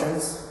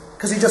assumptions,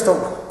 because you just don't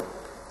know.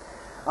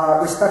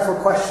 Respectful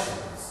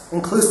questions,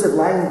 inclusive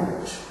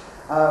language,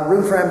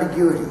 room for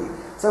ambiguity.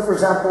 So for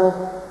example,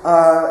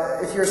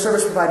 if you're a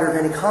service provider of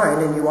any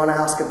kind and you want to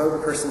ask about a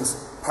person's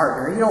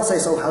partner, you don't say,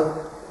 so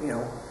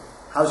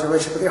how's your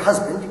relationship with your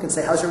husband? You can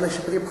say, how's your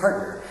relationship with your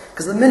partner?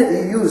 Because the minute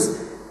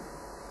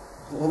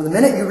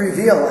you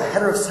reveal a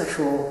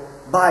heterosexual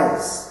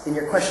bias in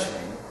your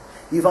questioning,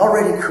 you've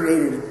already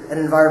created an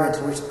environment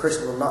in which the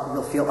person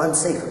will feel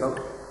unsafe about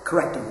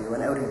correcting you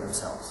and outing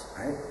themselves,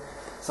 right?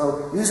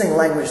 So using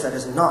language that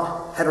is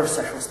not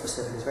heterosexual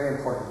specific is very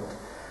important.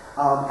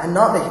 And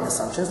not making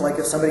assumptions, like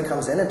if somebody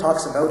comes in and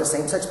talks about a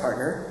same-sex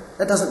partner,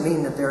 that doesn't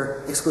mean that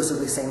they're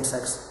exclusively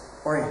same-sex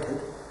oriented,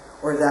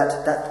 or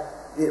that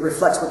it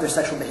reflects what their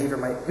sexual behavior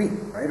might be,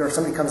 right? Or if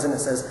somebody comes in and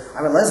says,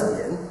 I'm a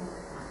lesbian,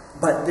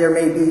 but there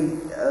may be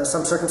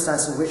some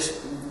circumstance in which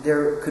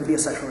there could be a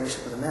sexual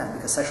relationship with a man,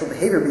 because sexual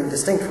behavior being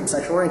distinct from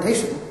sexual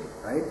orientation,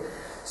 right?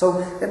 So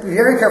you have to be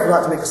very careful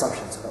not to make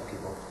assumptions about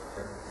people.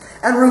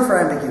 And room for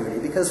ambiguity,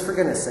 because for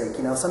goodness sake,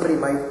 somebody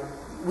might,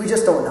 we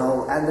just don't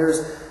know, and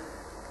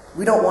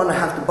we don't want to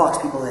have to box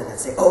people in and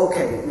say, oh,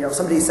 okay, if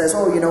somebody says,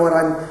 oh, you know what,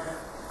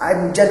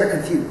 I'm gender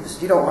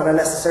confused. You don't want to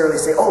necessarily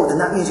say, oh, then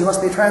that means you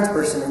must be a trans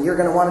person, and you're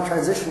going to want to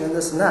transition and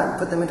this and that, and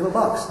put them into a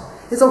box.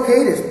 It's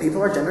okay if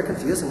people are gender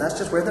confused, and that's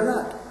just where they're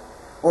at.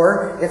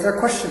 Or if they're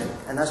questioning,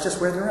 and that's just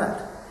where they're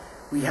at.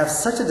 We have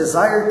such a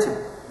desire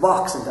to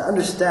box and to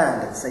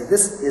understand and say,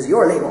 this is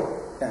your label,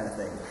 kind of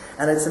thing.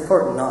 And it's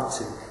important not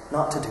to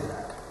do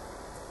that.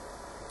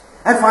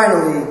 And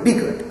finally, be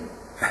good.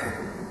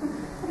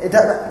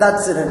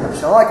 That's it in a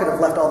nutshell. I could have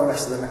left all the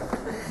rest of them out.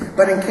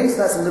 But in case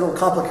that's a little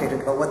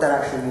complicated about what that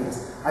actually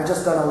means, I've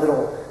just done a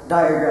little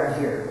diagram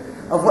here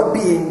of what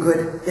being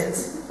good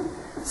is.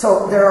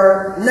 So there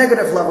are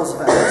negative levels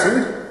of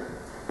attitude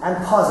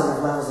and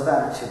positive levels of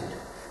attitude.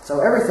 So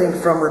everything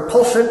from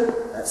repulsion,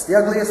 that's the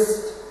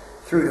ugliest,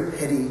 through to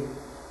pity,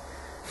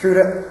 through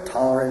to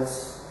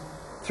tolerance,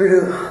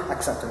 through to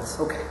acceptance,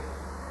 okay.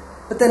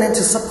 But then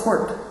into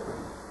support,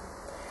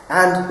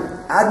 and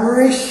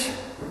admiration,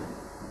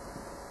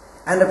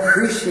 and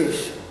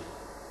appreciation,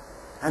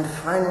 and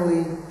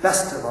finally,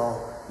 best of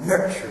all,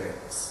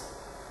 nurturance.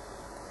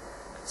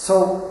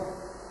 So,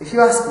 if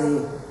you ask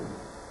me,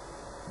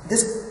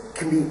 this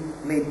can be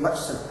made much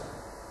simpler.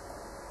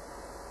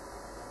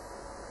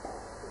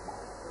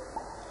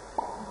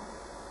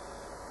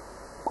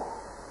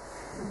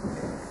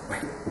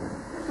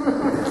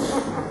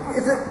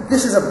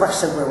 This is a much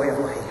simpler way of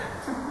looking at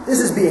it. This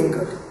is being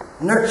good,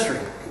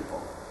 nurturing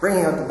people,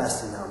 bringing out the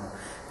best in them,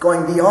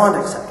 going beyond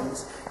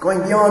acceptance,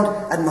 going beyond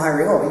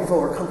admiring, oh, you've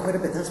overcome quite a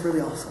bit, that's really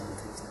awesome, and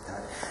things like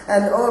that.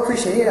 And, oh,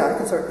 appreciate it, yeah, I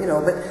can sort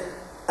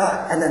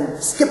and then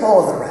skip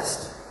all of the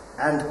rest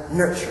and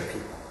nurture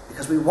people,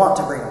 because we want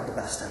to bring out the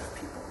best out of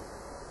people.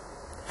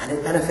 And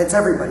it benefits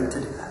everybody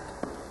to do that.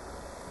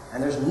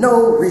 And there's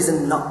no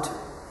reason not to.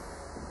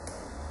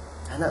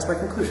 And that's my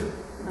conclusion.